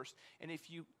people first, and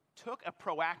if you took a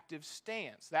proactive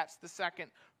stance, that's the second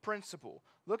principle.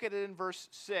 Look at it in verse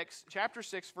 6, chapter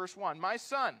 6, verse 1. My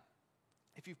son,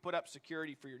 if you've put up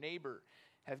security for your neighbor,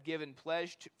 have given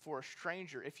pledge for a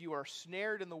stranger, if you are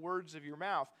snared in the words of your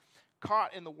mouth,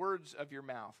 caught in the words of your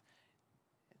mouth,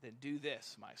 then do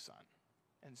this, my son,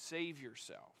 and save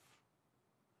yourself.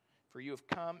 For you have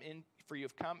come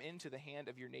into the hand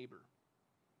of your neighbor.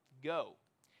 Go,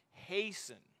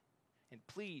 hasten, and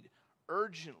plead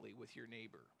urgently with your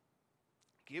neighbor.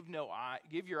 Give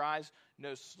your eyes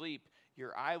no sleep,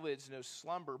 your eyelids no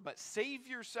slumber, but save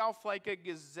yourself like a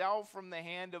gazelle from the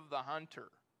hand of the hunter,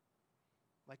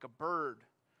 like a bird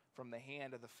from the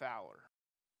hand of the fowler.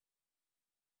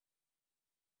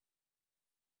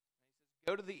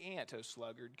 Go to the ant, O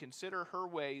sluggard, consider her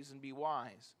ways and be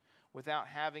wise. Without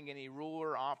having any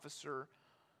ruler, officer,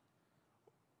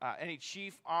 any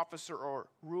chief officer or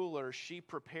ruler, she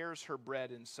prepares her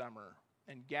bread in summer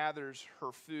and gathers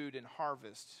her food in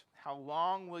harvest. How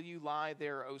long will you lie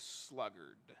there, O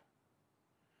sluggard?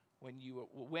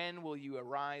 When will you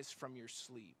arise from your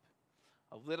sleep?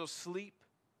 A little sleep,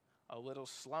 a little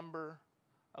slumber,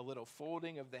 a little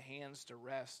folding of the hands to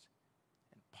rest,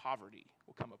 and poverty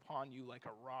will come upon you like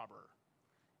a robber,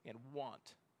 and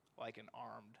want like an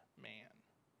armed man.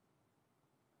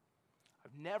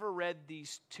 I've never read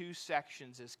these two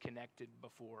sections as connected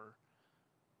before,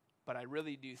 but I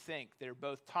really do think they're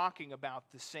both talking about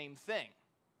the same thing.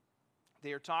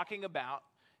 They are talking about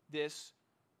this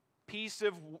piece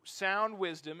of sound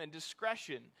wisdom and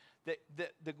discretion,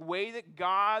 the way that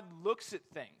God looks at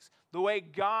things, the way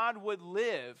God would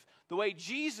live, the way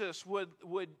Jesus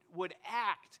would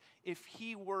act if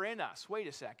he were in us. Wait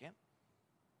a second.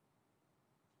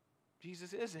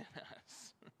 Jesus is in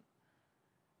us.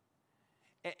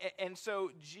 And so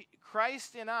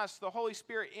Christ in us, the Holy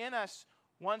Spirit in us,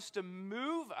 wants to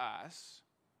move us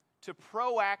to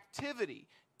proactivity,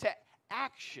 to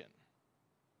action.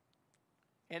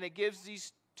 And it gives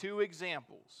these two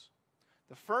examples.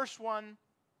 The first one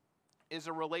is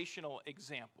a relational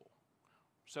example.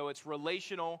 So it's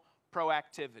relational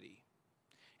proactivity.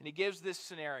 And he gives this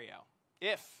scenario.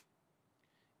 If,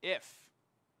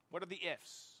 what are the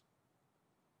ifs?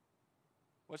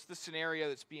 What's the scenario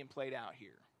that's being played out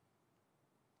here?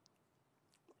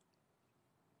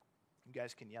 You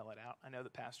guys can yell it out. I know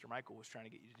that Pastor Michael was trying to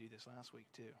get you to do this last week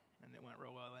too, and it went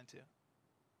real well then too.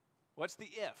 What's the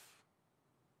if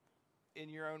in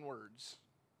your own words?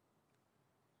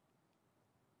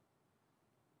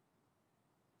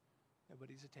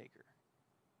 Nobody's a taker.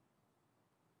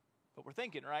 But we're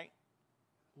thinking, right?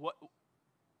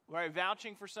 We're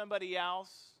vouching for somebody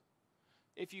else.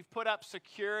 If you've put up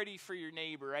security for your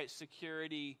neighbor, right?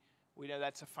 Security, we know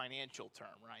that's a financial term,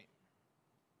 right?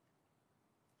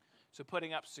 So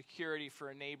putting up security for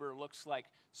a neighbor looks like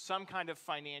some kind of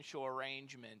financial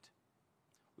arrangement.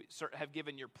 We have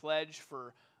given your pledge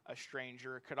for a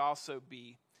stranger. It could also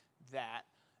be that.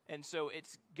 And so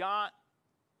it's got,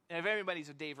 and if anybody's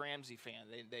a Dave Ramsey fan,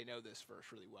 they know this verse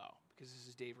really well, because this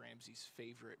is Dave Ramsey's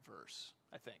favorite verse,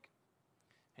 I think.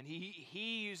 And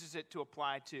he uses it to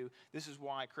apply to, this is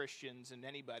why Christians and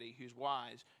anybody who's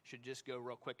wise should just go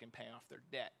real quick and pay off their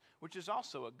debt, which is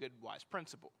also a good, wise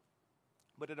principle.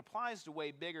 But it applies to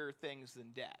way bigger things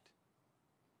than debt.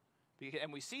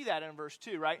 And we see that in verse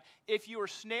 2, right? If you are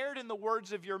snared in the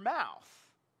words of your mouth,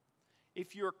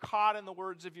 if you're caught in the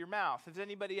words of your mouth, has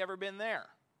anybody ever been there?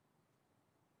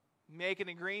 You make an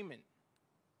agreement.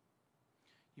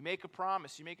 You make a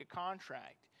promise. You make a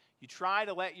contract. You try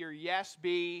to let your yes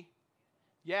be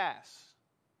yes.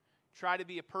 Try to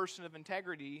be a person of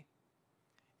integrity.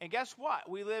 And guess what?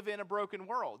 We live in a broken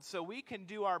world, so we can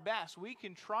do our best. We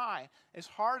can try as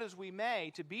hard as we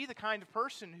may to be the kind of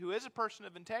person who is a person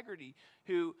of integrity,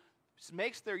 who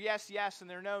makes their yes, yes, and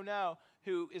their no, no,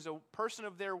 who is a person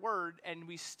of their word, and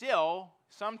we still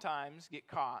sometimes get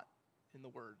caught in the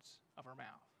words of our mouth.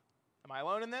 Am I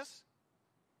alone in this?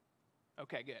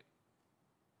 Okay, good.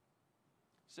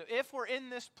 So if we're in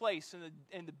this place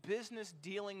and the business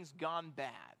dealing's gone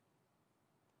bad,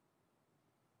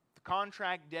 the The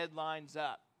contract deadline's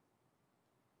up.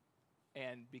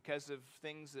 And because of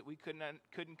things that we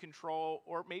couldn't control,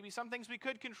 or maybe some things we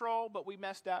could control, but we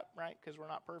messed up, right? Because we're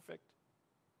not perfect.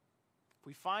 If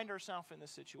we find ourselves in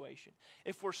this situation,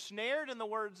 if we're snared in the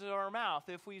words of our mouth,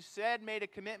 if we've made a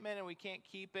commitment and we can't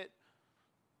keep it,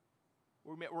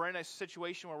 we're in a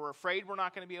situation where we're afraid we're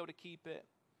not going to be able to keep it.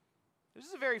 This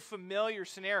is a very familiar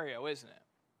scenario, isn't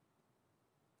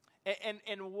it?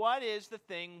 And what is the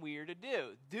thing we are to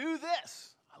do? Do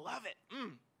this. I love it.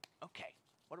 Okay,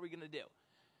 what are we going to do?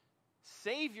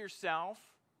 Save yourself.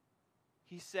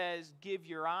 He says, give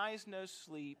your eyes no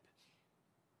sleep.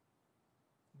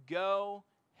 Go,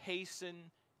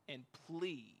 hasten, and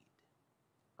plead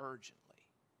urgently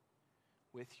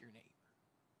with your neighbor.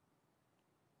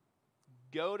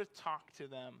 Go to talk to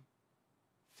them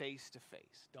face to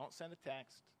face. Don't send a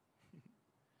text.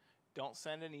 Don't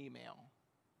send an email.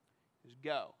 Just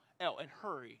go. Oh, and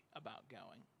hurry about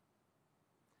going.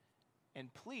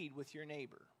 And plead with your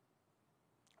neighbor.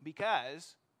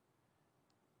 Because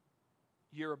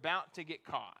you're about to get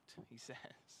caught, he says.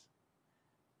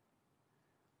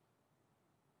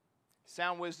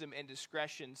 Sound wisdom and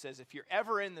discretion says if you're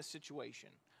ever in this situation,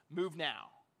 move now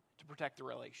to protect the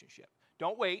relationship.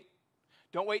 Don't wait.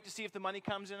 Don't wait to see if the money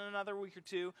comes in another week or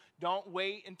two. Don't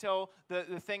wait until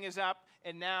the thing is up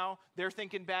and now they're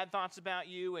thinking bad thoughts about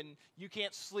you and you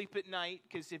can't sleep at night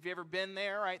because if you've ever been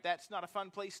there, right, that's not a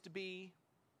fun place to be.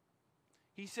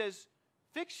 He says,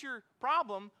 fix your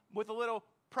problem with a little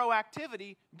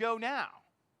proactivity. Go now.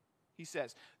 He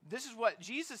says, this is what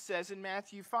Jesus says in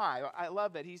Matthew 5. I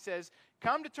love it. He says,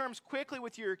 come to terms quickly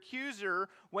with your accuser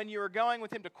when you are going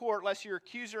with him to court, lest your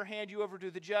accuser hand you over to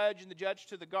the judge and the judge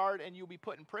to the guard, and you'll be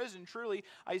put in prison. Truly,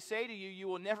 I say to you, you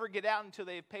will never get out until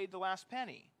they have paid the last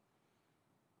penny.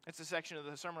 It's a section of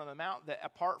the Sermon on the Mount that,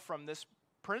 apart from this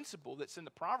principle that's in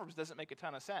the Proverbs, doesn't make a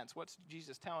ton of sense. What's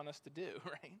Jesus telling us to do,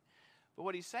 right? But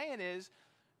what he's saying is,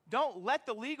 don't let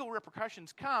the legal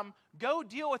repercussions come. Go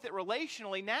deal with it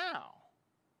relationally now.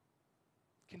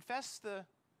 Confess the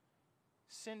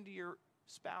sin to your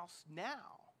spouse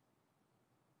now.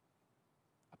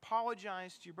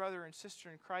 Apologize to your brother and sister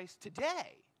in Christ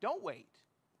today. Don't wait.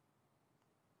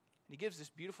 And he gives this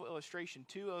beautiful illustration,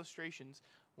 two illustrations,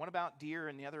 one about deer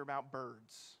and the other about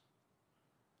birds.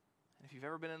 And if you've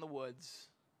ever been in the woods,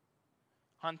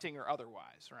 hunting or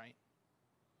otherwise, right?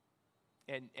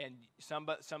 And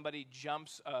somebody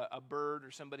jumps a bird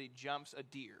or somebody jumps a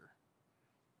deer.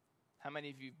 How many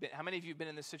of you have been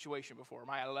in this situation before? Am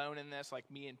I alone in this, like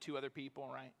me and two other people,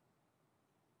 right?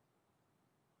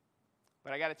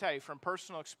 But I got to tell you, from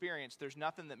personal experience, there's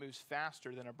nothing that moves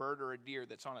faster than a bird or a deer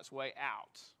that's on its way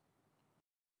out.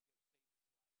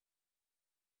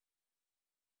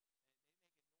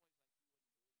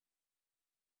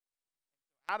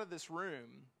 Out of this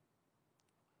room,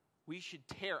 we should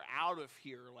tear out of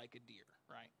here like a deer,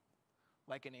 right?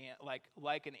 Like an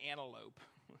antelope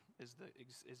is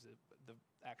the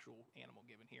actual animal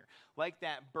given here. Like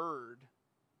that bird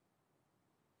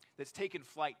that's taken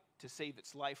flight to save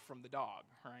its life from the dog,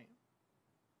 right?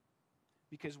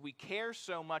 Because we care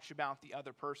so much about the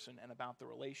other person and about the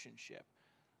relationship.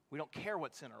 We don't care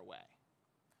what's in our way.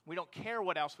 We don't care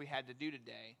what else we had to do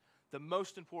today. The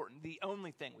most important, the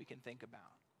only thing we can think about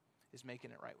is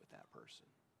making it right with that person.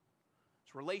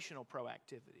 It's relational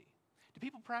proactivity. Do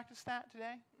people practice that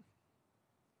today?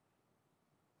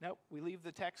 Nope. We leave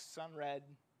the texts unread.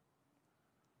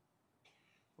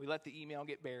 We let the email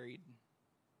get buried.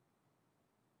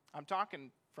 I'm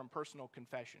talking from personal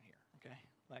confession here, okay?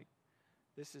 Like,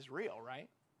 this is real, right?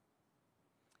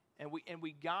 And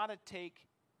we gotta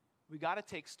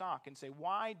take stock and say,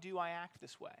 why do I act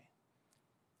this way?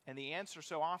 And the answer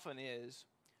so often is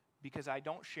because I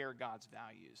don't share God's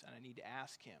values, and I need to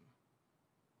ask Him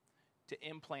to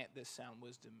implant this sound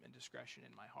wisdom and discretion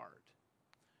in my heart,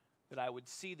 that I would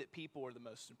see that people are the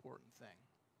most important thing.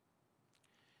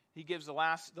 He gives the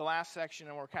last section,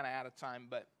 and we're kind of out of time,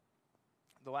 but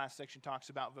the last section talks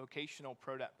about vocational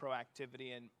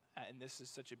proactivity, and this is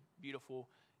such a beautiful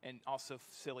and also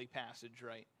silly passage,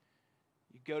 right?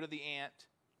 You go to the ant,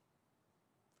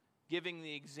 giving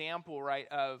the example, right,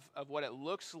 of what it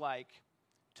looks like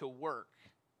to work.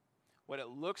 What it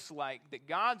looks like, that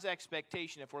God's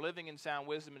expectation, if we're living in sound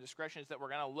wisdom and discretion, is that we're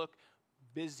going to look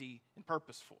busy and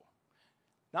purposeful.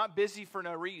 Not busy for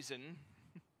no reason.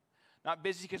 Not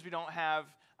busy because we don't have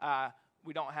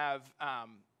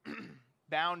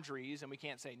boundaries and we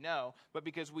can't say no, but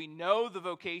because we know the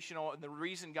vocational and the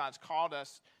reason God's called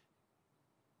us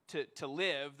to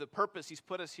live, the purpose He's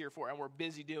put us here for, and we're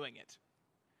busy doing it.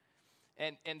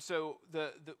 And so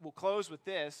we'll close with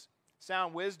this.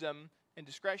 Sound wisdom and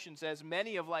discretion says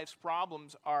many of life's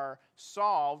problems are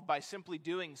solved by simply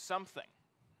doing something.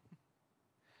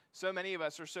 So many of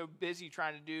us are so busy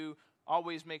trying to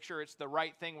always make sure it's the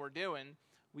right thing we're doing.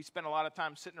 We spend a lot of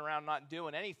time sitting around not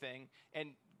doing anything, and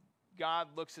God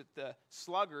looks at the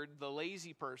sluggard, the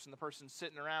lazy person, the person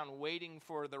sitting around waiting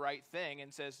for the right thing,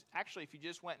 and says, actually, if you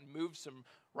just went and moved some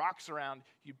rocks around,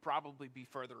 you'd probably be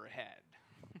further ahead.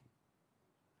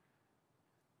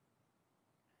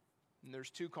 And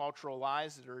there's two cultural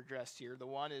lies that are addressed here. The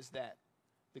one is that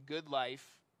the good life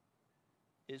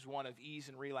is one of ease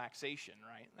and relaxation,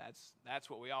 right? That's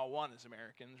what we all want as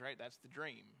Americans, right? That's the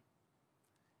dream.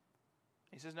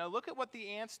 He says, no, look at what the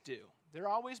ants do. They're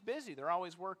always busy. They're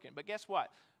always working. But guess what?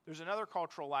 There's another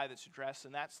cultural lie that's addressed,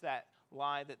 and that's that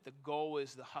lie that the goal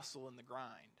is the hustle and the grind,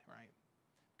 right?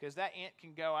 Because those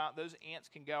ants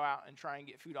can go out and try and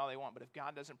get food all they want, but if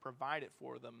God doesn't provide it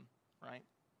for them, right?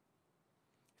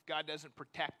 If God doesn't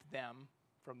protect them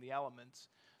from the elements,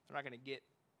 they're not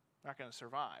going to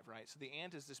survive, right? So the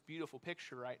ant is this beautiful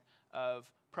picture, right, of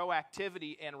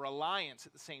proactivity and reliance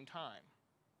at the same time.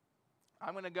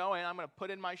 I'm going to go in, I'm going to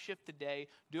put in my shift today,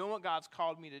 doing what God's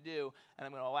called me to do, and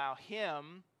I'm going to allow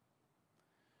Him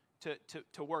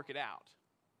to work it out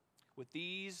with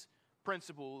these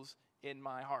principles in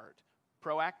my heart.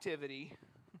 Proactivity,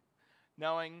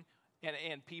 knowing,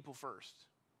 and people first.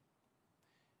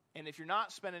 And if you're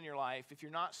not spending your life, if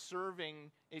you're not serving,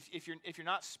 if you're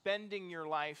not spending your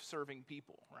life serving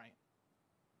people, right?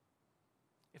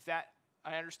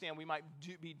 I understand we might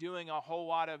be doing a whole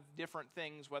lot of different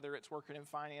things, whether it's working in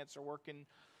finance or working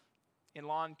in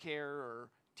lawn care or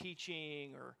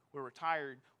teaching or we're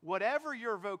retired. Whatever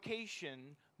your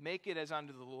vocation, make it as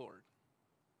unto the Lord.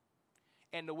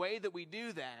 And the way that we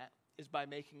do that is by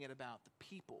making it about the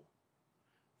people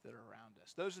that are around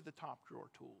us. Those are the top drawer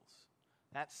tools.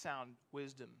 That's sound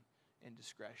wisdom and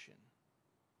discretion.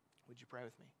 Would you pray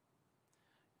with me?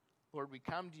 Lord, we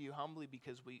come to you humbly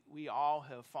because we all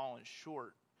have fallen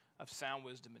short of sound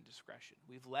wisdom and discretion.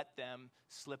 We've let them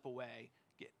slip away,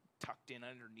 get tucked in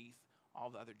underneath all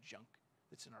the other junk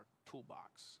that's in our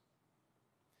toolbox.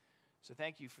 So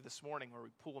thank you for this morning where we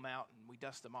pull them out and we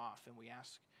dust them off and we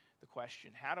ask the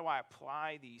question, how do I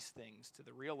apply these things to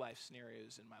the real life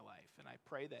scenarios in my life? And I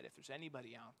pray that if there's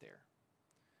anybody out there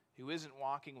who isn't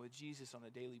walking with Jesus on a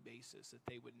daily basis, that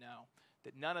they would know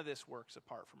that none of this works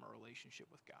apart from a relationship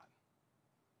with God.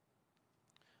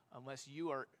 Unless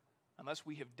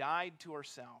we have died to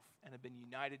ourselves and have been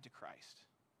united to Christ,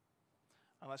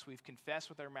 unless we've confessed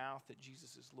with our mouth that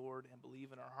Jesus is Lord and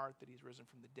believe in our heart that He's risen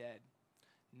from the dead,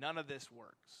 none of this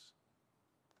works.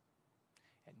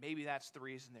 And maybe that's the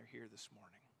reason they're here this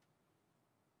morning.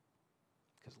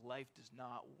 Because life does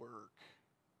not work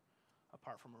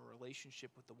apart from a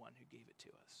relationship with the one who gave it to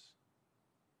us.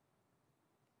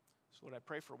 So Lord, I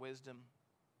pray for wisdom.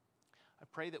 I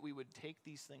pray that we would take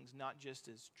these things not just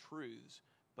as truths,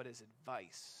 but as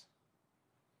advice.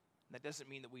 And that doesn't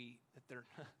mean that they're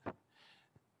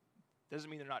doesn't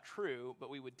mean they're not true, but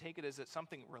we would take it as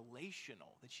something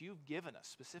relational that you've given us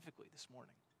specifically this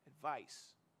morning.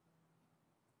 Advice.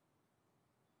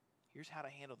 Here's how to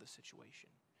handle this situation.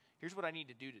 Here's what I need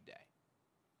to do today.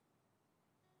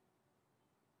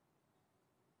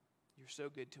 You're so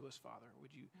good to us, Father.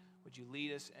 Would you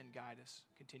lead us and guide us,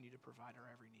 continue to provide our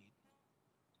every need.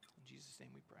 In Jesus' name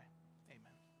we pray. Amen.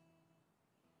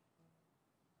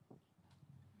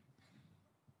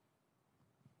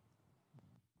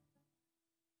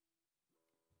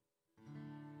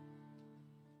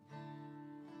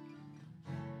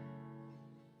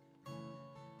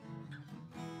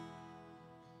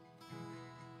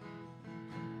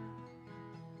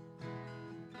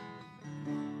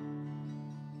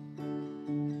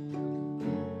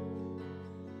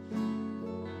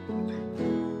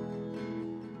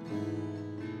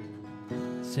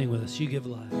 Sing with us. You give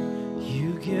life.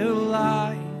 You give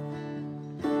life.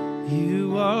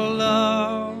 You are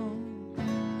love.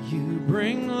 You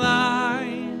bring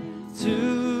light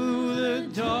to the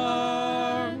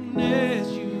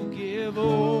darkness. You give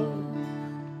hope.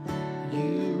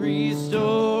 You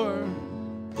restore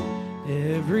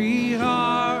every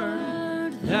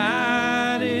heart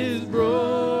that is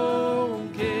broken.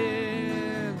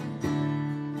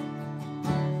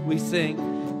 We sing,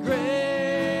 great.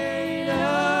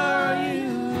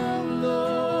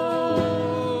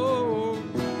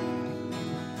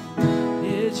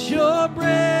 Your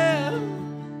breath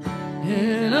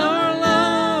in our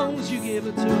lungs, you give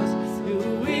it to us.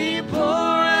 We pour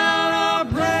out our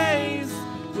praise.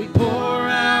 We pour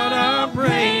out our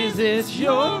praise. It's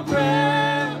your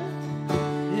breath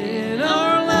in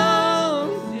our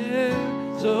lungs,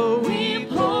 yeah. So we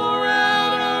pour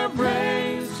out our praise.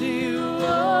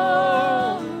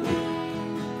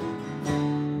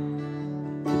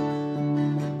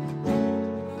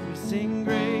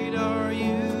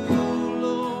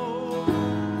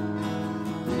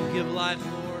 give life,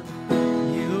 Lord.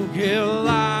 You give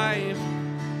life.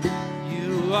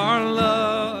 You are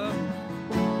love.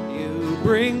 You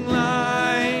bring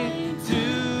light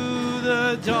to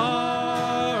the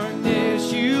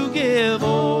darkness. You give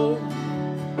hope.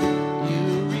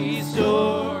 You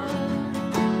restore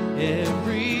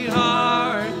every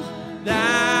heart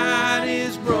that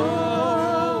is broken.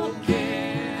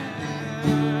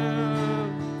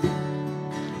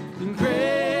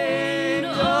 Great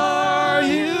are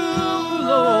you,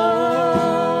 Lord.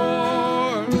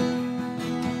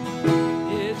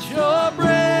 It's your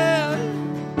breath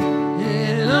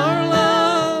in our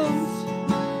lungs,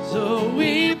 so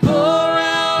we pour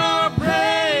out our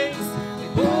praise. We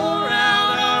pour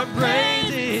out our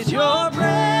praise. It's your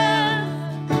breath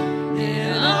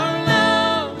in our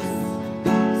lungs,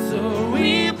 so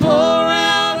we pour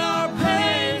out our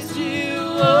praise to you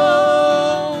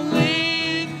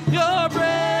only. Your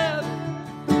breath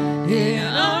in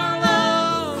our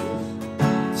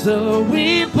lungs, so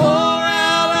we pour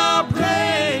out our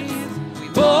praise. We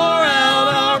pour out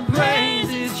our praise.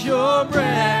 It's your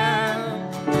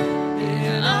breath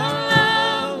in our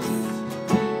lungs,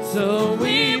 so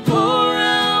we pour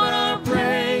out our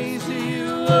praise to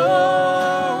you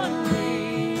only.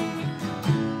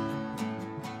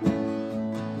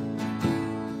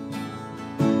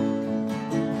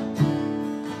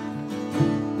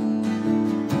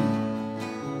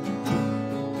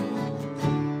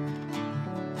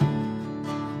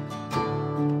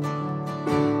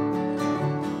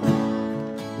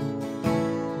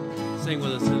 Sing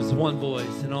with us. It's one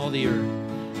voice in all the earth.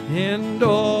 And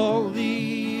all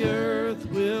the earth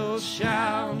will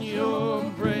shout your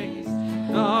praise.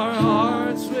 Our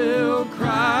hearts will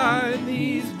cry.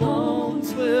 These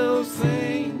bones will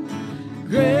sing.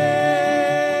 Great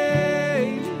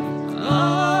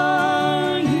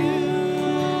are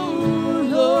you,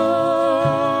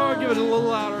 Lord. Give it a little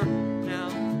louder now.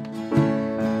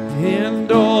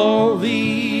 And all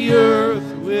the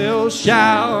earth will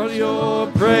shout your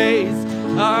praise.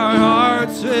 Our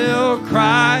hearts will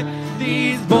cry.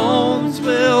 These bones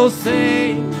will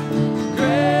sing.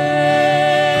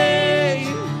 Great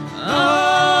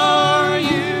are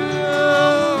you,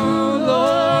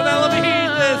 Lord. Now let me hear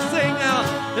this. Sing out.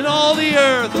 And all the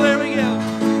earth. There we go.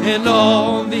 And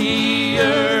all the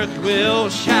earth will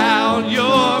shout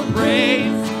your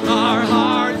praise. Our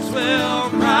hearts will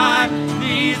cry.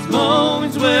 These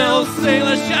bones will sing.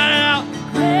 Let's shout it out.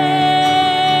 Great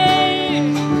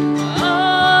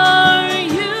are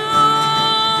you,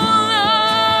 Lord.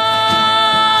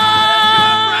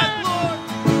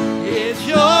 It's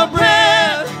your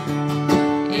breath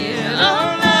in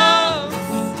our lungs,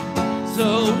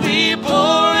 so we pour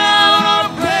out our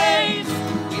praise.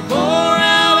 We pour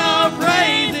out our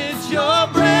praise. It's your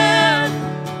breath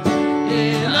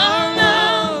in our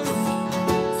lungs,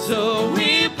 so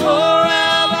we pour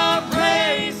out our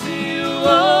praise to you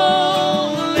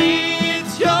only.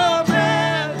 It's your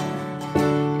breath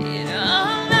in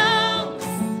our lungs,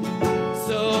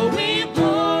 so we pour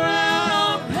out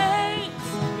our praise.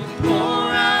 We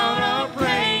pour out our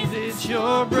praise. It's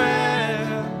your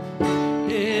breath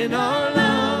in our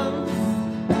lungs,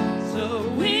 so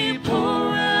we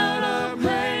pour out our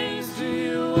praise to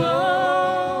you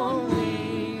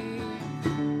only.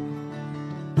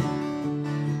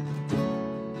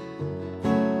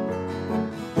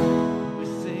 We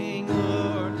sing,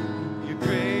 Lord, you're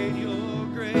great, you're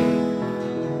great.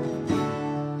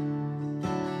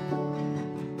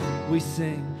 We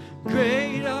sing,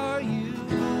 great are you,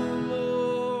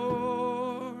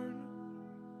 Lord.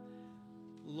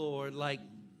 Lord, like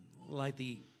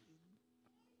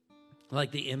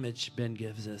the image Ben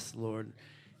gives us, Lord.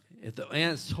 If the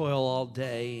ants toil all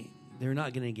day, they're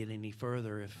not going to get any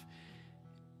further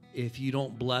if you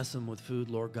don't bless them with food,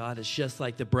 Lord God. It's just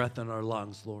like the breath in our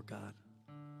lungs, Lord God.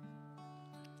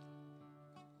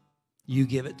 You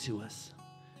give it to us.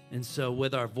 And so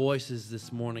with our voices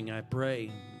this morning, I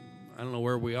pray, I don't know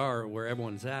where we are or where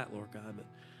everyone's at, Lord God, but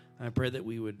I pray that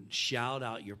we would shout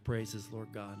out your praises,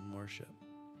 Lord God, in worship.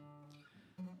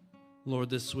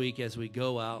 Lord, this week as we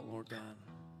go out, Lord God,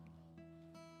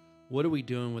 what are we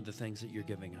doing with the things that you're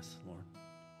giving us, Lord?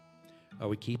 Are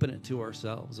we keeping it to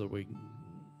ourselves? Are we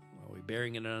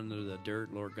burying it under the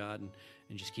dirt, Lord God, and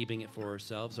just keeping it for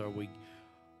ourselves? Are we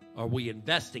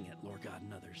investing it, Lord God,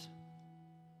 in others?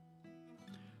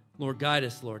 Lord, guide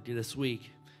us, Lord, this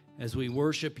week as we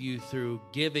worship you through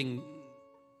giving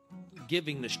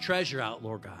this treasure out,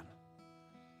 Lord God.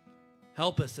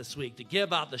 Help us this week to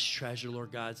give out this treasure,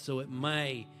 Lord God, so it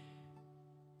may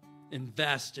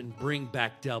invest and bring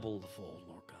back double the fold,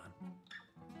 Lord God.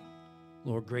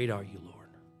 Lord, great are you, Lord.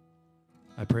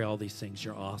 I pray all these things in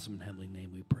your awesome and heavenly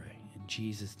name we pray. In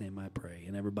Jesus' name I pray.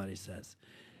 And everybody says,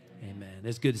 amen.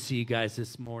 It's good to see you guys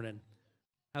this morning.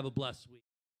 Have a blessed week.